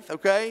faith,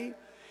 okay?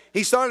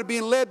 He started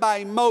being led by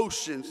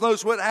emotions.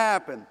 Notice what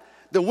happened.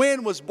 The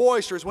wind was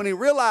boisterous when he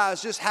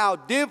realized just how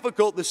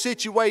difficult the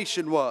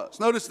situation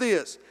was. Notice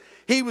this.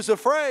 He was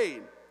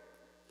afraid.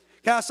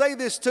 Can I say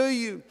this to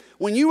you?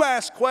 When you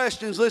ask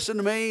questions, listen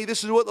to me.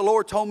 This is what the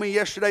Lord told me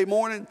yesterday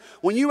morning.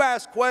 When you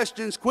ask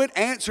questions, quit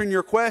answering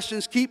your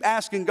questions. Keep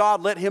asking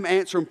God, let Him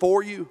answer them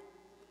for you.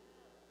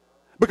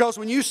 Because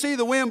when you see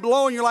the wind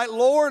blowing, you're like,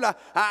 Lord,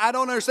 I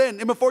don't understand.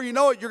 And before you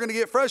know it, you're going to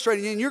get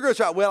frustrated. And you're going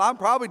to say, well, I'm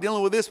probably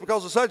dealing with this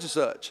because of such and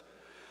such.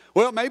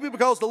 Well, maybe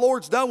because the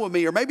Lord's done with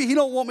me, or maybe He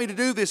don't want me to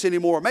do this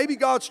anymore. Maybe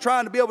God's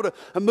trying to be able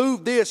to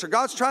move this, or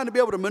God's trying to be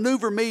able to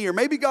maneuver me, or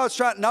maybe God's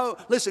trying. No,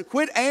 listen,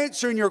 quit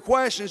answering your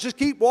questions. Just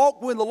keep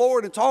walking with the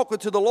Lord and talking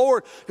to the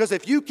Lord, because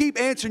if you keep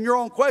answering your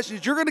own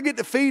questions, you're going to get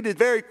defeated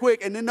very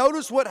quick. And then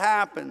notice what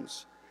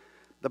happens.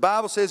 The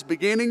Bible says,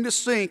 beginning to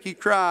sink, he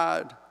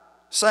cried,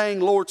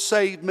 saying, Lord,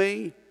 save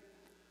me.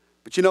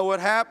 But you know what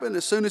happened?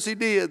 As soon as he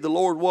did, the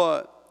Lord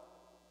what?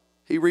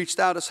 He reached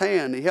out his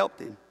hand. He helped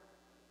him.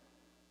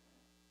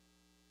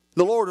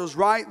 The Lord was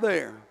right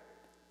there.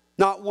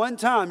 Not one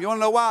time. You want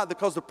to know why?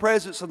 Because the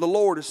presence of the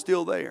Lord is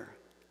still there.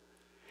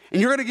 And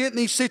you're going to get in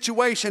these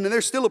situations, and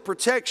there's still a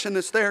protection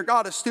that's there.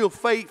 God is still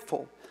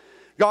faithful.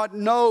 God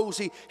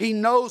knows. He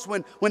knows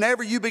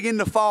whenever you begin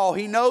to fall.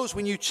 He knows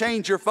when you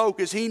change your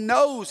focus. He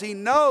knows. He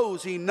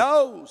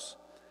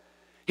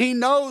He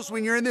knows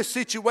when you're in this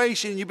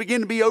situation, you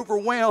begin to be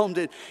overwhelmed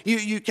and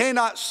you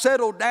cannot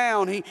settle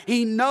down.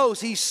 He knows,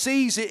 He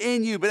sees it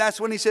in you. But that's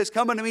when He says,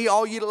 come unto me,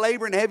 all you that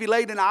labor and heavy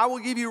laden, and I will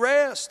give you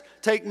rest.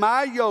 Take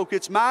my yoke,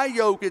 it's my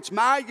yoke, it's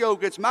my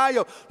yoke, it's my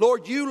yoke.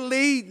 Lord, you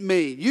lead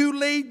me, you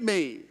lead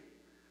me.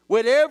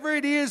 Whatever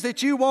it is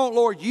that you want,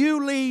 Lord,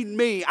 you lead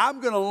me.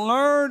 I'm going to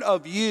learn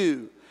of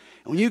you.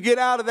 When you get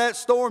out of that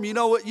storm, you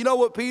know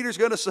what Peter's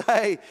going to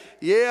say?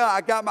 Yeah,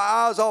 I got my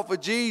eyes off of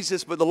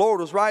Jesus, but the Lord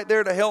was right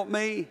there to help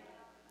me.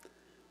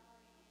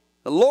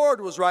 The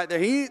Lord was right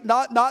there.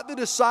 Not the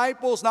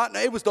disciples,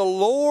 it was the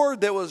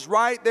Lord that was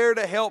right there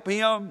to help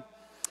him.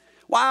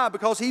 Why?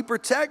 Because He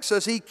protects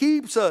us. He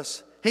keeps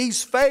us.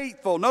 He's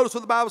faithful. Notice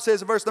what the Bible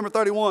says in verse number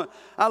 31.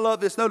 I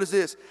love this. Notice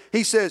this.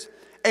 He says,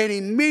 and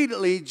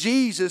immediately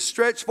Jesus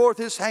stretched forth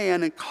His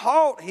hand and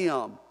caught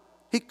him.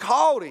 He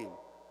caught him.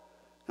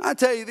 I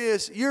tell you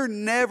this, you're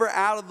never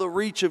out of the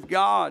reach of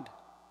God.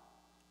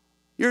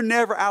 You're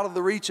never out of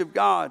the reach of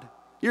God.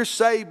 You're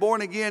saved,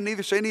 born again,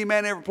 neither shall any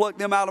man ever pluck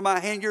them out of my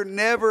hand. You're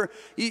never,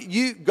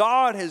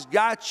 God has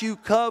got you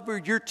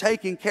covered. You're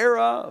taken care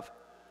of.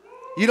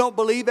 You don't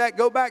believe that?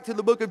 Go back to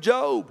the book of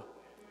Job.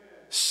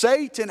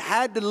 Satan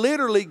had to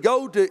literally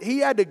go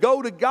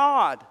to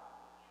God.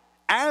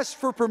 Ask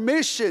for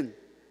permission.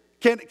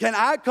 Can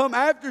I come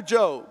after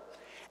Job?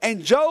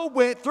 And Job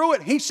went through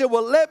it. He said,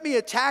 well, let me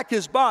attack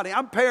his body.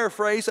 I'm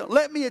paraphrasing.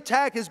 Let me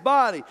attack his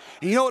body.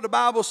 And you know what the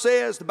Bible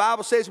says? The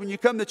Bible says when you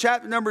come to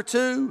chapter number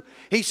 2,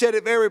 he said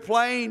it very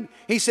plain.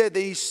 He said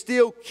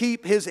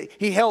that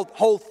he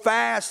hold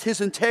fast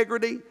his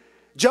integrity.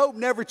 Job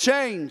never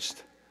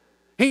changed.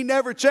 He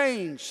never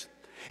changed.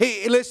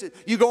 Listen,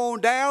 you go on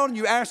down,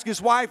 you ask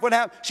his wife what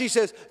happened. She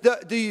says,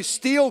 do you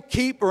still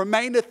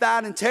remaineth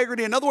thine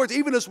integrity? In other words,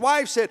 even his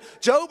wife said,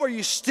 Job, are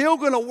you still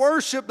going to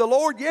worship the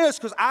Lord? Yes,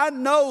 because I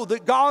know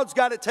that God's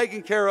got it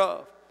taken care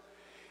of.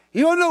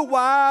 You don't know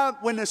why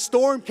when the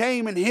storm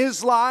came in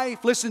his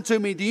life, listen to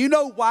me, do you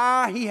know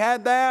why he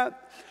had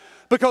that?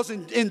 Because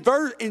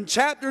in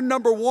chapter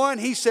number 1,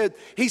 he said,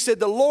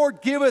 the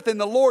Lord giveth and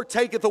the Lord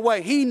taketh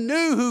away. He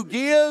knew who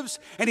gives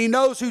and He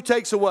knows who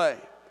takes away.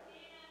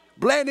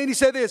 And then he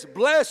said this,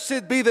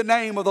 blessed be the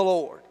name of the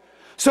Lord.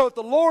 So if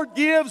the Lord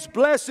gives,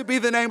 blessed be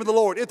the name of the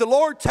Lord. If the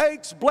Lord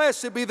takes,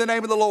 blessed be the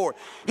name of the Lord.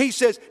 He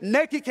says,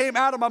 naked came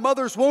out of my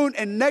mother's womb,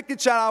 and naked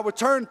shall I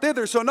return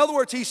thither. So in other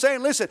words, he's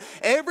saying, listen,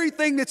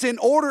 everything that's in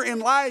order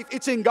in life,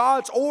 it's in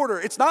God's order.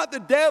 It's not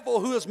the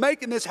devil who is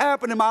making this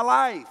happen in my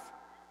life.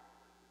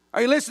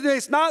 Are you listening?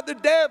 It's not the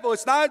devil.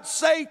 It's not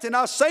Satan.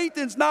 Now,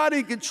 Satan's not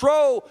in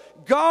control.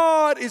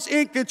 God is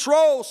in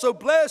control. So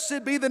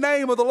blessed be the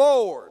name of the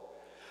Lord.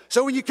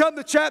 So when you come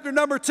to chapter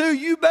number 2,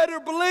 you better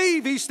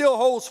believe He still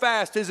holds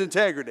fast His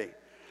integrity.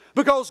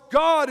 Because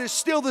God is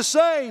still the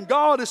same.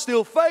 God is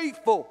still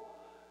faithful.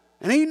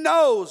 And He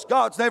knows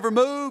God's never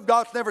moved.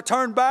 God's never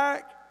turned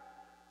back.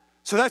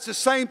 So that's the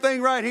same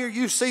thing right here.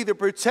 You see the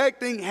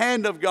protecting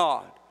hand of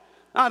God.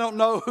 I don't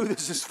know who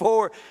this is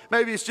for.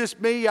 Maybe it's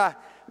just me.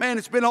 Man,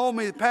 it's been on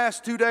me the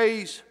past 2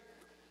 days.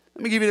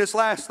 Let me give you this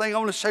last thing. I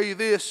want to show you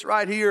this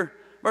right here.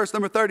 Verse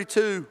number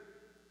 32.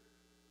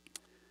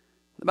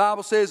 The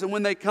Bible says, and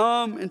when they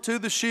come into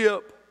the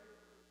ship,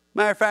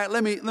 matter of fact,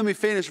 let me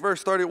finish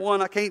verse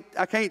 31. I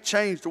can't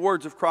change the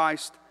words of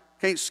Christ.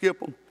 Can't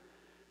skip them.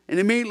 And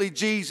immediately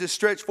Jesus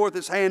stretched forth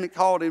His hand and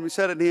called him. He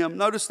said unto him,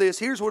 notice this.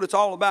 Here's what it's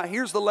all about.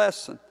 Here's the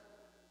lesson.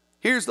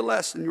 Here's the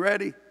lesson. You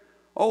ready?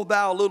 O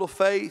thou little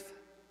faith,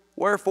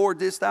 wherefore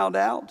didst thou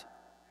doubt?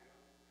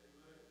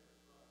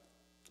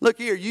 Look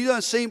here.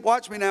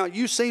 Watch me now.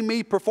 You see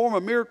me perform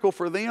a miracle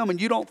for them,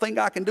 and you don't think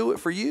I can do it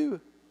for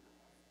you?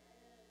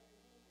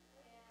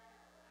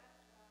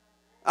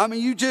 I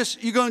mean,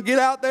 you're going to get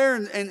out there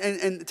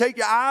and take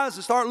your eyes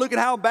and start looking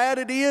how bad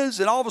it is,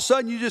 and all of a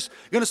sudden you're just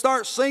going to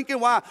start sinking.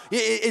 Why?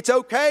 It's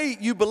okay.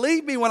 You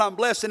believe me when I'm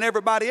blessing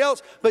everybody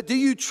else, but do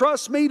you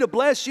trust me to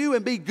bless you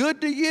and be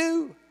good to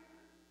you?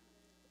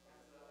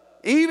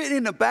 Even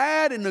in the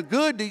bad and the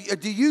good,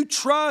 do you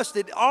trust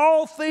that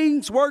all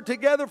things work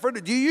together for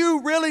the? Do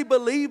you really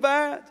believe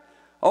that?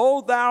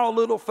 Oh, thou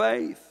little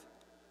faith.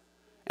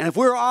 And if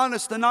we're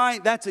honest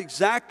tonight, that's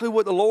exactly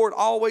what the Lord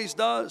always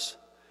does.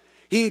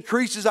 He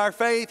increases our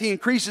faith. He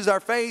increases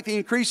our faith. He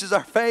increases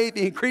our faith.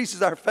 He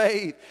increases our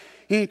faith.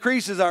 He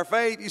increases our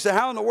faith. You say,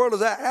 how in the world does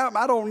that happen?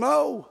 I don't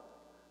know.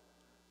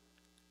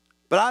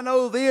 But I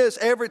know this,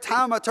 every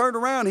time I turn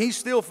around, He's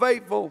still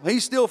faithful.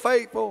 He's still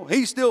faithful.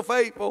 He's still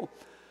faithful.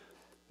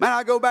 Man,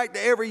 I go back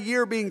to every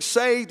year being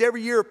saved,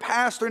 every year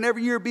pastoring,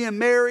 every year being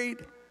married.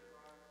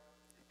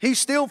 He's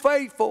still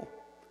faithful.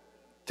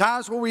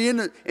 Times where we're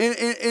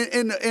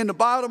in the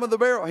bottom of the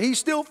barrel. He's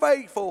still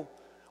faithful.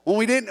 When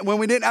we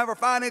didn't have our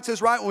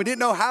finances right, when we didn't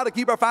know how to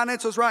keep our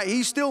finances right,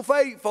 He's still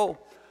faithful.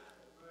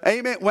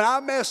 Amen. When I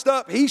messed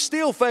up, He's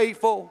still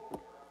faithful.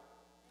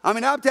 I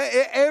mean, I'm telling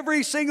you,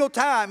 every single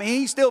time,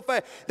 He's still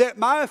faithful. That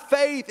my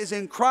faith is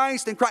in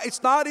Christ and Christ.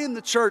 It's not in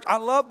the church. I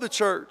love the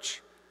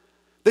church.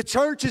 The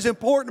church is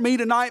important to me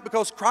tonight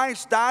because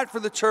Christ died for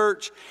the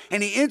church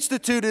and He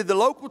instituted the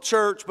local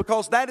church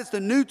because that is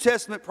the New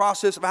Testament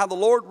process of how the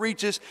Lord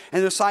reaches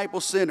and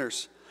disciples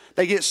sinners.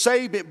 They get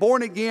saved, get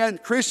born again.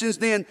 Christians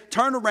then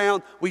turn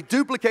around. We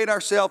duplicate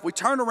ourselves. We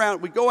turn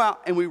around. We go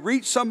out and we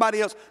reach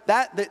somebody else.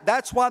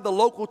 That's why the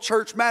local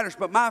church matters.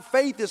 But my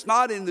faith is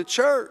not in the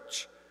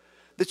church.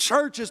 The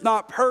church is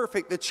not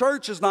perfect. The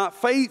church is not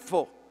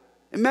faithful.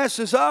 It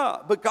messes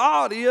up. But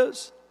God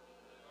is.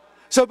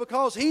 So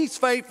because He's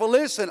faithful,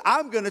 listen,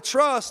 I'm going to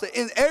trust that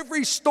in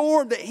every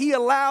storm that He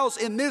allows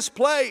in this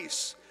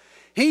place,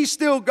 He's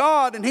still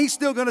God and He's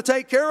still going to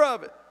take care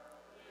of it.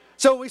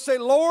 So we say,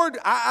 Lord,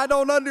 I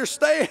don't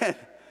understand.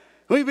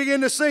 We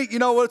begin to think, you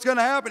know what's going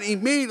to happen?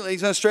 Immediately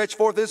He's going to stretch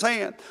forth His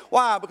hand.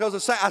 Why?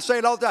 Because I say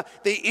it all the time.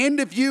 The end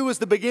of you is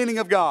the beginning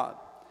of God.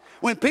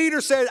 When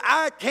Peter said,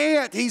 I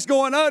can't, he's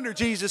going under.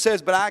 Jesus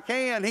says, but I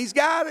can. He's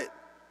got it.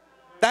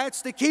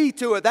 That's the key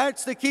to it.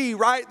 That's the key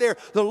right there.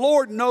 The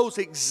Lord knows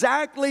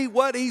exactly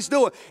what He's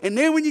doing. And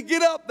then when you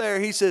get up there,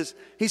 He says,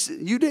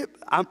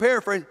 I'm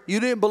paraphrasing, you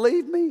didn't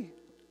believe me?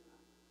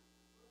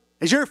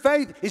 Is your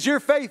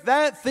faith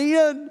that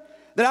thin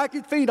that I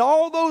could feed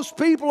all those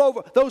people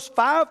over, those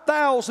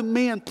 5,000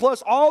 men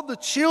plus all the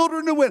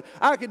children and women?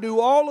 I could do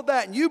all of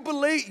that. And you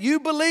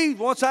believe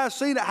once I've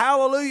seen it,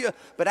 hallelujah.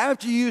 But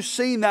after you've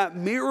seen that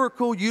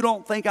miracle, you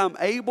don't think I'm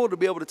able to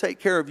be able to take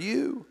care of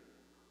you?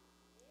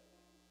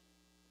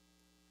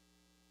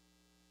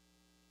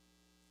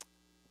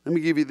 Let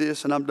me give you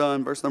this and I'm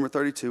done. Verse number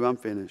 32, I'm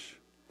finished.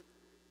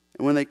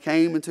 And when they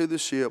came into the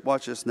ship,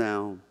 watch this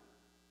now,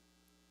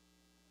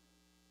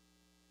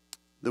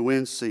 the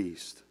wind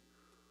ceased.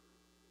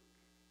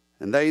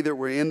 And they that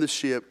were in the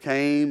ship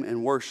came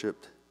and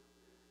worshiped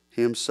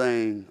Him,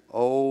 saying,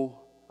 of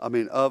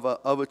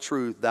a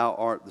truth, Thou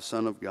art the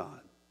Son of God.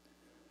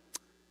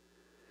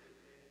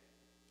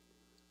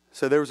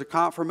 So there was a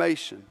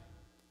confirmation.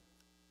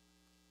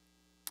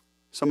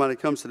 Somebody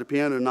comes to the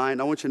piano tonight,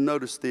 and I want you to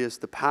notice this.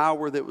 The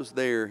power that was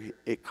there,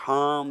 it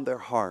calmed their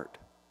heart.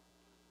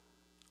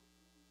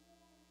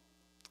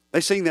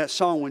 They sing that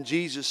song, When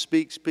Jesus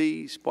Speaks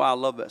Peace. Boy, I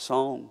love that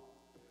song.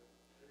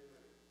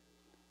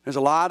 There's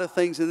a lot of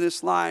things in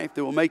this life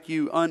that will make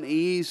you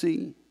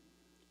uneasy,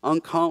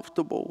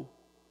 uncomfortable,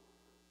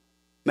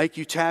 make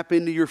you tap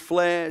into your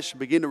flesh,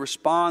 begin to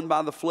respond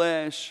by the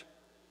flesh.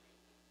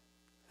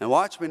 And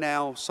watch me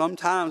now,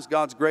 sometimes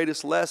God's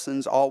greatest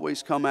lessons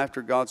always come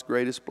after God's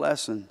greatest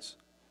blessings.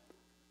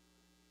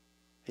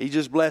 He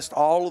just blessed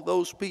all of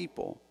those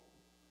people.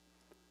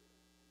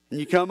 And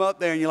you come up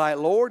there and you're like,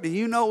 Lord, do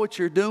you know what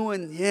you're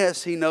doing?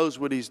 Yes, He knows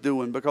what He's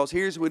doing, because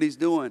here's what He's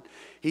doing.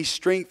 He's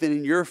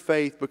strengthening your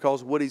faith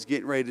because of what He's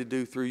getting ready to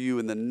do through you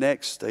in the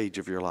next stage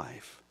of your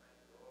life.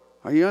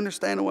 Are you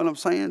understanding what I'm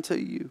saying to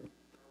you?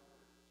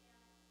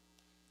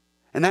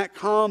 And that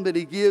calm that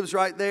He gives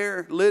right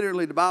there,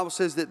 literally the Bible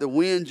says that the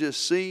wind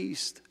just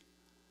ceased.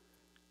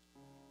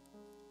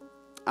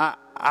 I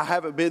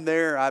haven't been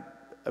there.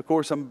 Of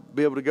course, I'm going to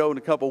be able to go in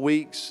a couple of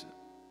weeks.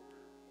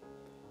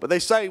 But they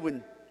say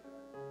when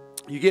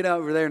you get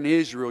over there in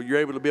Israel, you're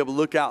able to be able to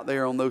look out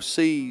there on those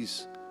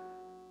seas.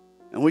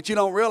 And what you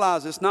don't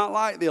realize, it's not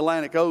like the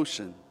Atlantic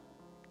Ocean.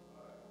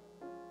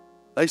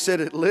 They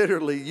said it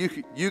literally,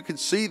 you can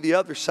see the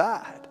other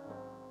side.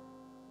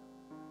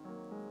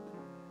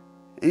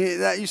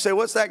 And you say,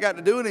 what's that got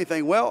to do with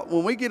anything? Well,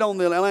 when we get on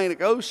the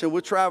Atlantic Ocean,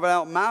 we'll travel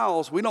out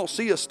miles. We don't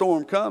see a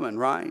storm coming,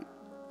 right?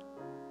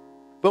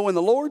 But when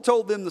the Lord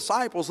told them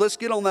disciples, let's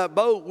get on that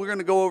boat, we're going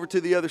to go over to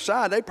the other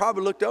side, they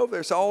probably looked over there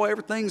and said, oh,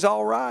 everything's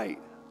all right.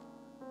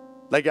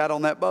 They got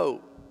on that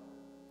boat.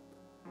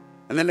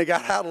 And then they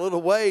got out a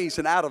little ways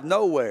and out of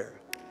nowhere.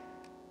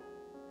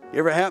 You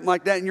ever happen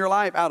like that in your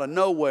life? Out of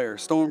nowhere,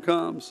 storm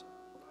comes.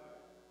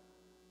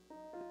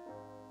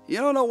 You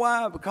don't know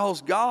why?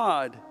 Because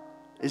God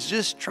is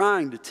just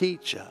trying to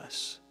teach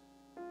us,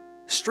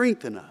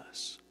 strengthen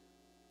us.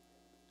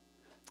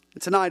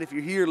 And tonight, if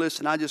you're here,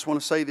 listen, I just want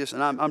to say this,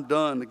 and I'm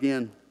done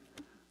again.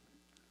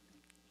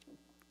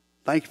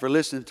 Thank you for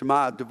listening to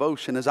my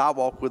devotion as I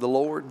walk with the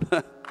Lord.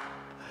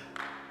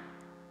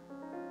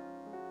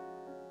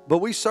 But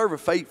we serve a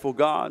faithful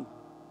God.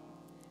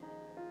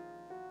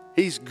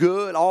 He's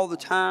good all the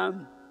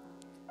time.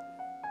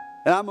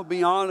 And I'm going to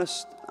be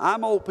honest,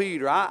 I'm old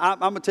Peter. I'm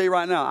going to tell you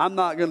right now, I'm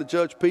not going to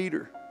judge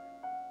Peter.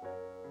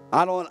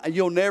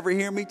 You'll never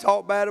hear me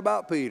talk bad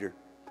about Peter.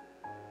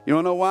 You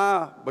want to know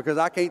why? Because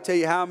I can't tell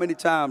you how many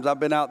times I've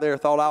been out there,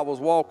 thought I was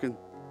walking,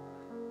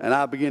 and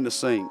I begin to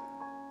sink.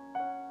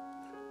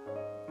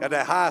 Got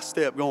that high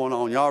step going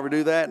on. Y'all ever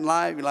do that in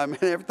life? You're like, man,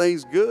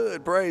 everything's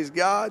good. Praise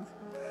God.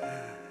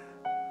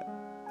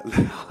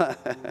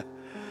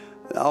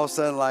 All of a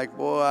sudden, like,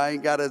 boy, I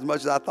ain't got as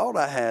much as I thought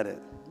I had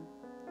it.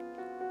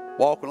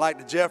 Walking like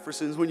the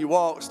Jeffersons when you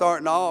walk,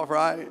 starting off,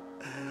 right?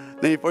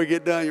 Then before you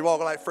get done, you're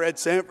walking like Fred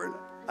Sanford.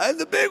 That's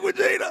the big one,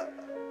 Gina.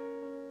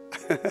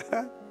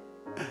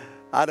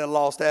 I done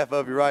lost half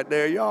of you right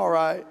there. You all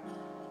right?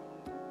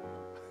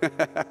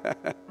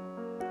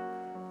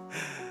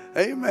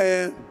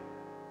 Amen.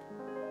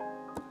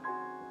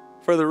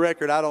 For the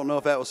record, I don't know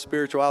if that was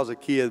spiritual. I was a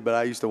kid, but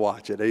I used to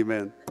watch it.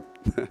 Amen.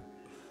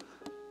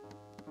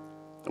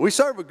 We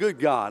serve a good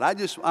God.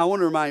 I want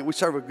to remind you, we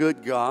serve a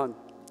good God.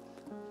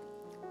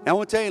 And I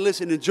want to tell you,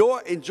 listen,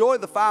 enjoy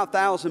the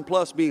 5,000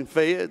 plus being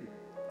fed.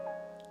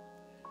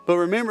 But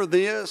remember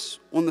this,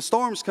 when the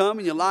storms come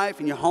in your life,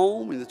 in your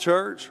home, in the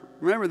church,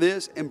 remember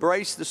this,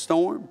 embrace the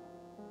storm.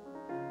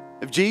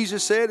 If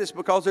Jesus said it's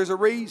because there's a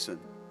reason.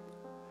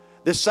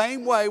 The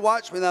same way,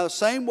 watch me now, the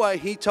same way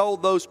he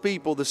told those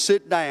people to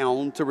sit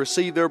down to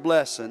receive their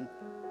blessing,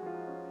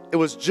 it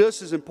was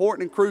just as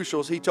important and crucial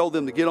as he told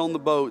them to get on the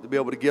boat to be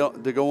able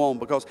to go on,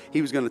 because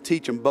he was going to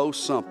teach them both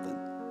something.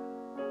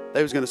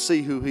 They was going to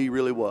see who he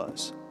really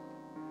was.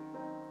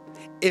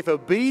 If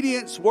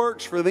obedience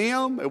works for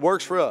them, it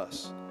works for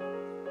us.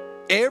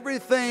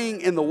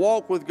 Everything in the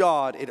walk with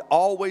God, it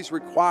always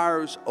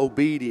requires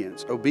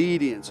obedience,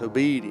 obedience,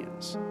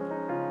 obedience.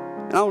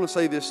 And I want to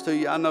say this to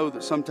you. I know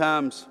that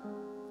sometimes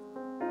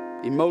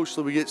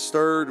emotionally we get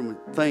stirred and we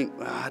think,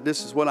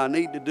 this is what I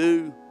need to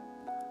do.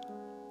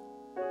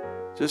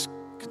 Just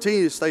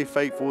continue to stay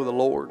faithful with the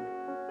Lord.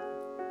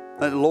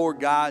 Let the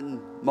Lord guide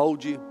and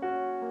mold you.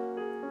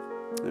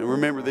 And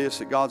remember this,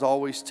 that God's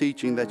always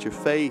teaching that your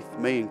faith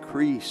may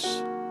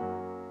increase,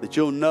 that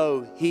you'll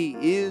know He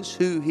is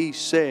who He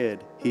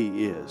said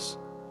He is.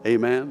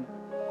 Amen.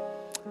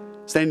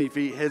 Stand your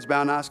feet, heads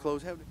bowed, eyes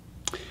closed.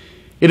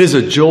 It is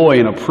a joy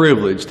and a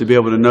privilege to be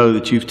able to know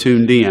that you've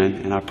tuned in,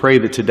 and I pray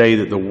that today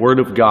that the Word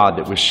of God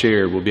that was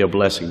shared will be a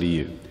blessing to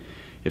you.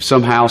 If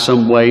somehow,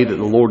 some way that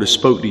the Lord has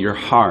spoke to your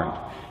heart,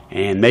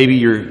 and maybe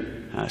you're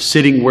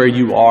sitting where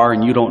you are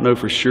and you don't know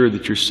for sure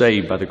that you're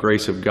saved by the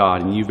grace of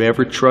God, and you've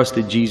ever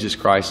trusted Jesus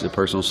Christ as a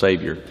personal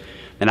Savior,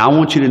 then I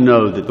want you to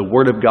know that the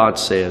Word of God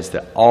says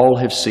that all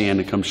have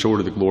sinned and come short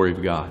of the glory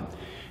of God.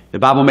 The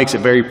Bible makes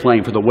it very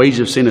plain, for the wages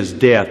of sin is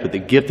death, but the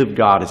gift of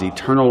God is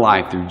eternal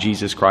life through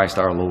Jesus Christ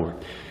our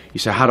Lord. You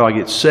say, how do I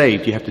get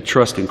saved? You have to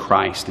trust in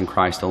Christ and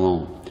Christ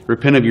alone.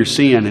 Repent of your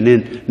sin, and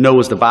then know,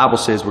 as the Bible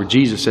says, where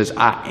Jesus says,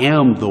 I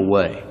am the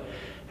way.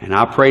 And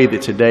I pray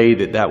that today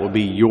that will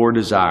be your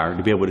desire,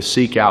 to be able to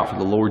seek out for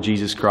the Lord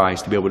Jesus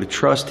Christ, to be able to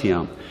trust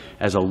Him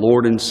as a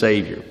Lord and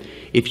Savior.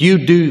 If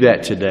you do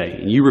that today,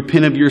 and you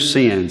repent of your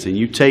sins, and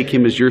you take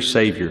Him as your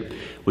Savior,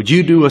 would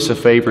you do us a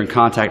favor and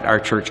contact our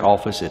church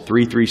office at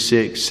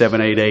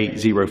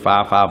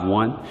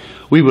 336-788-0551?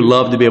 We would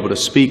love to be able to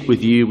speak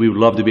with you. We would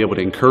love to be able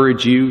to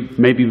encourage you,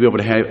 maybe be able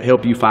to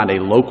help you find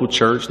a local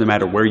church no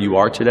matter where you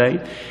are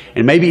today,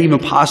 and maybe even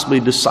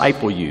possibly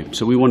disciple you.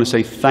 So we want to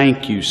say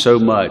thank you so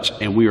much,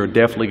 and we are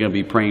definitely going to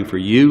be praying for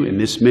you in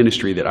this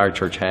ministry that our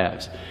church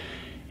has.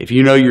 If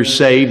you know you're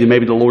saved and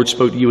maybe the Lord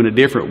spoke to you in a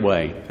different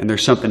way and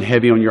there's something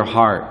heavy on your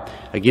heart,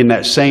 again,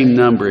 that same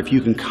number, if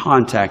you can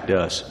contact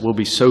us, we'll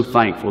be so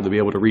thankful to be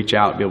able to reach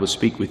out and be able to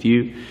speak with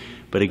you.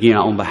 But again,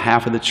 on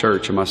behalf of the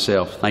church and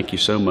myself, thank you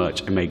so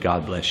much, and may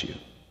God bless you.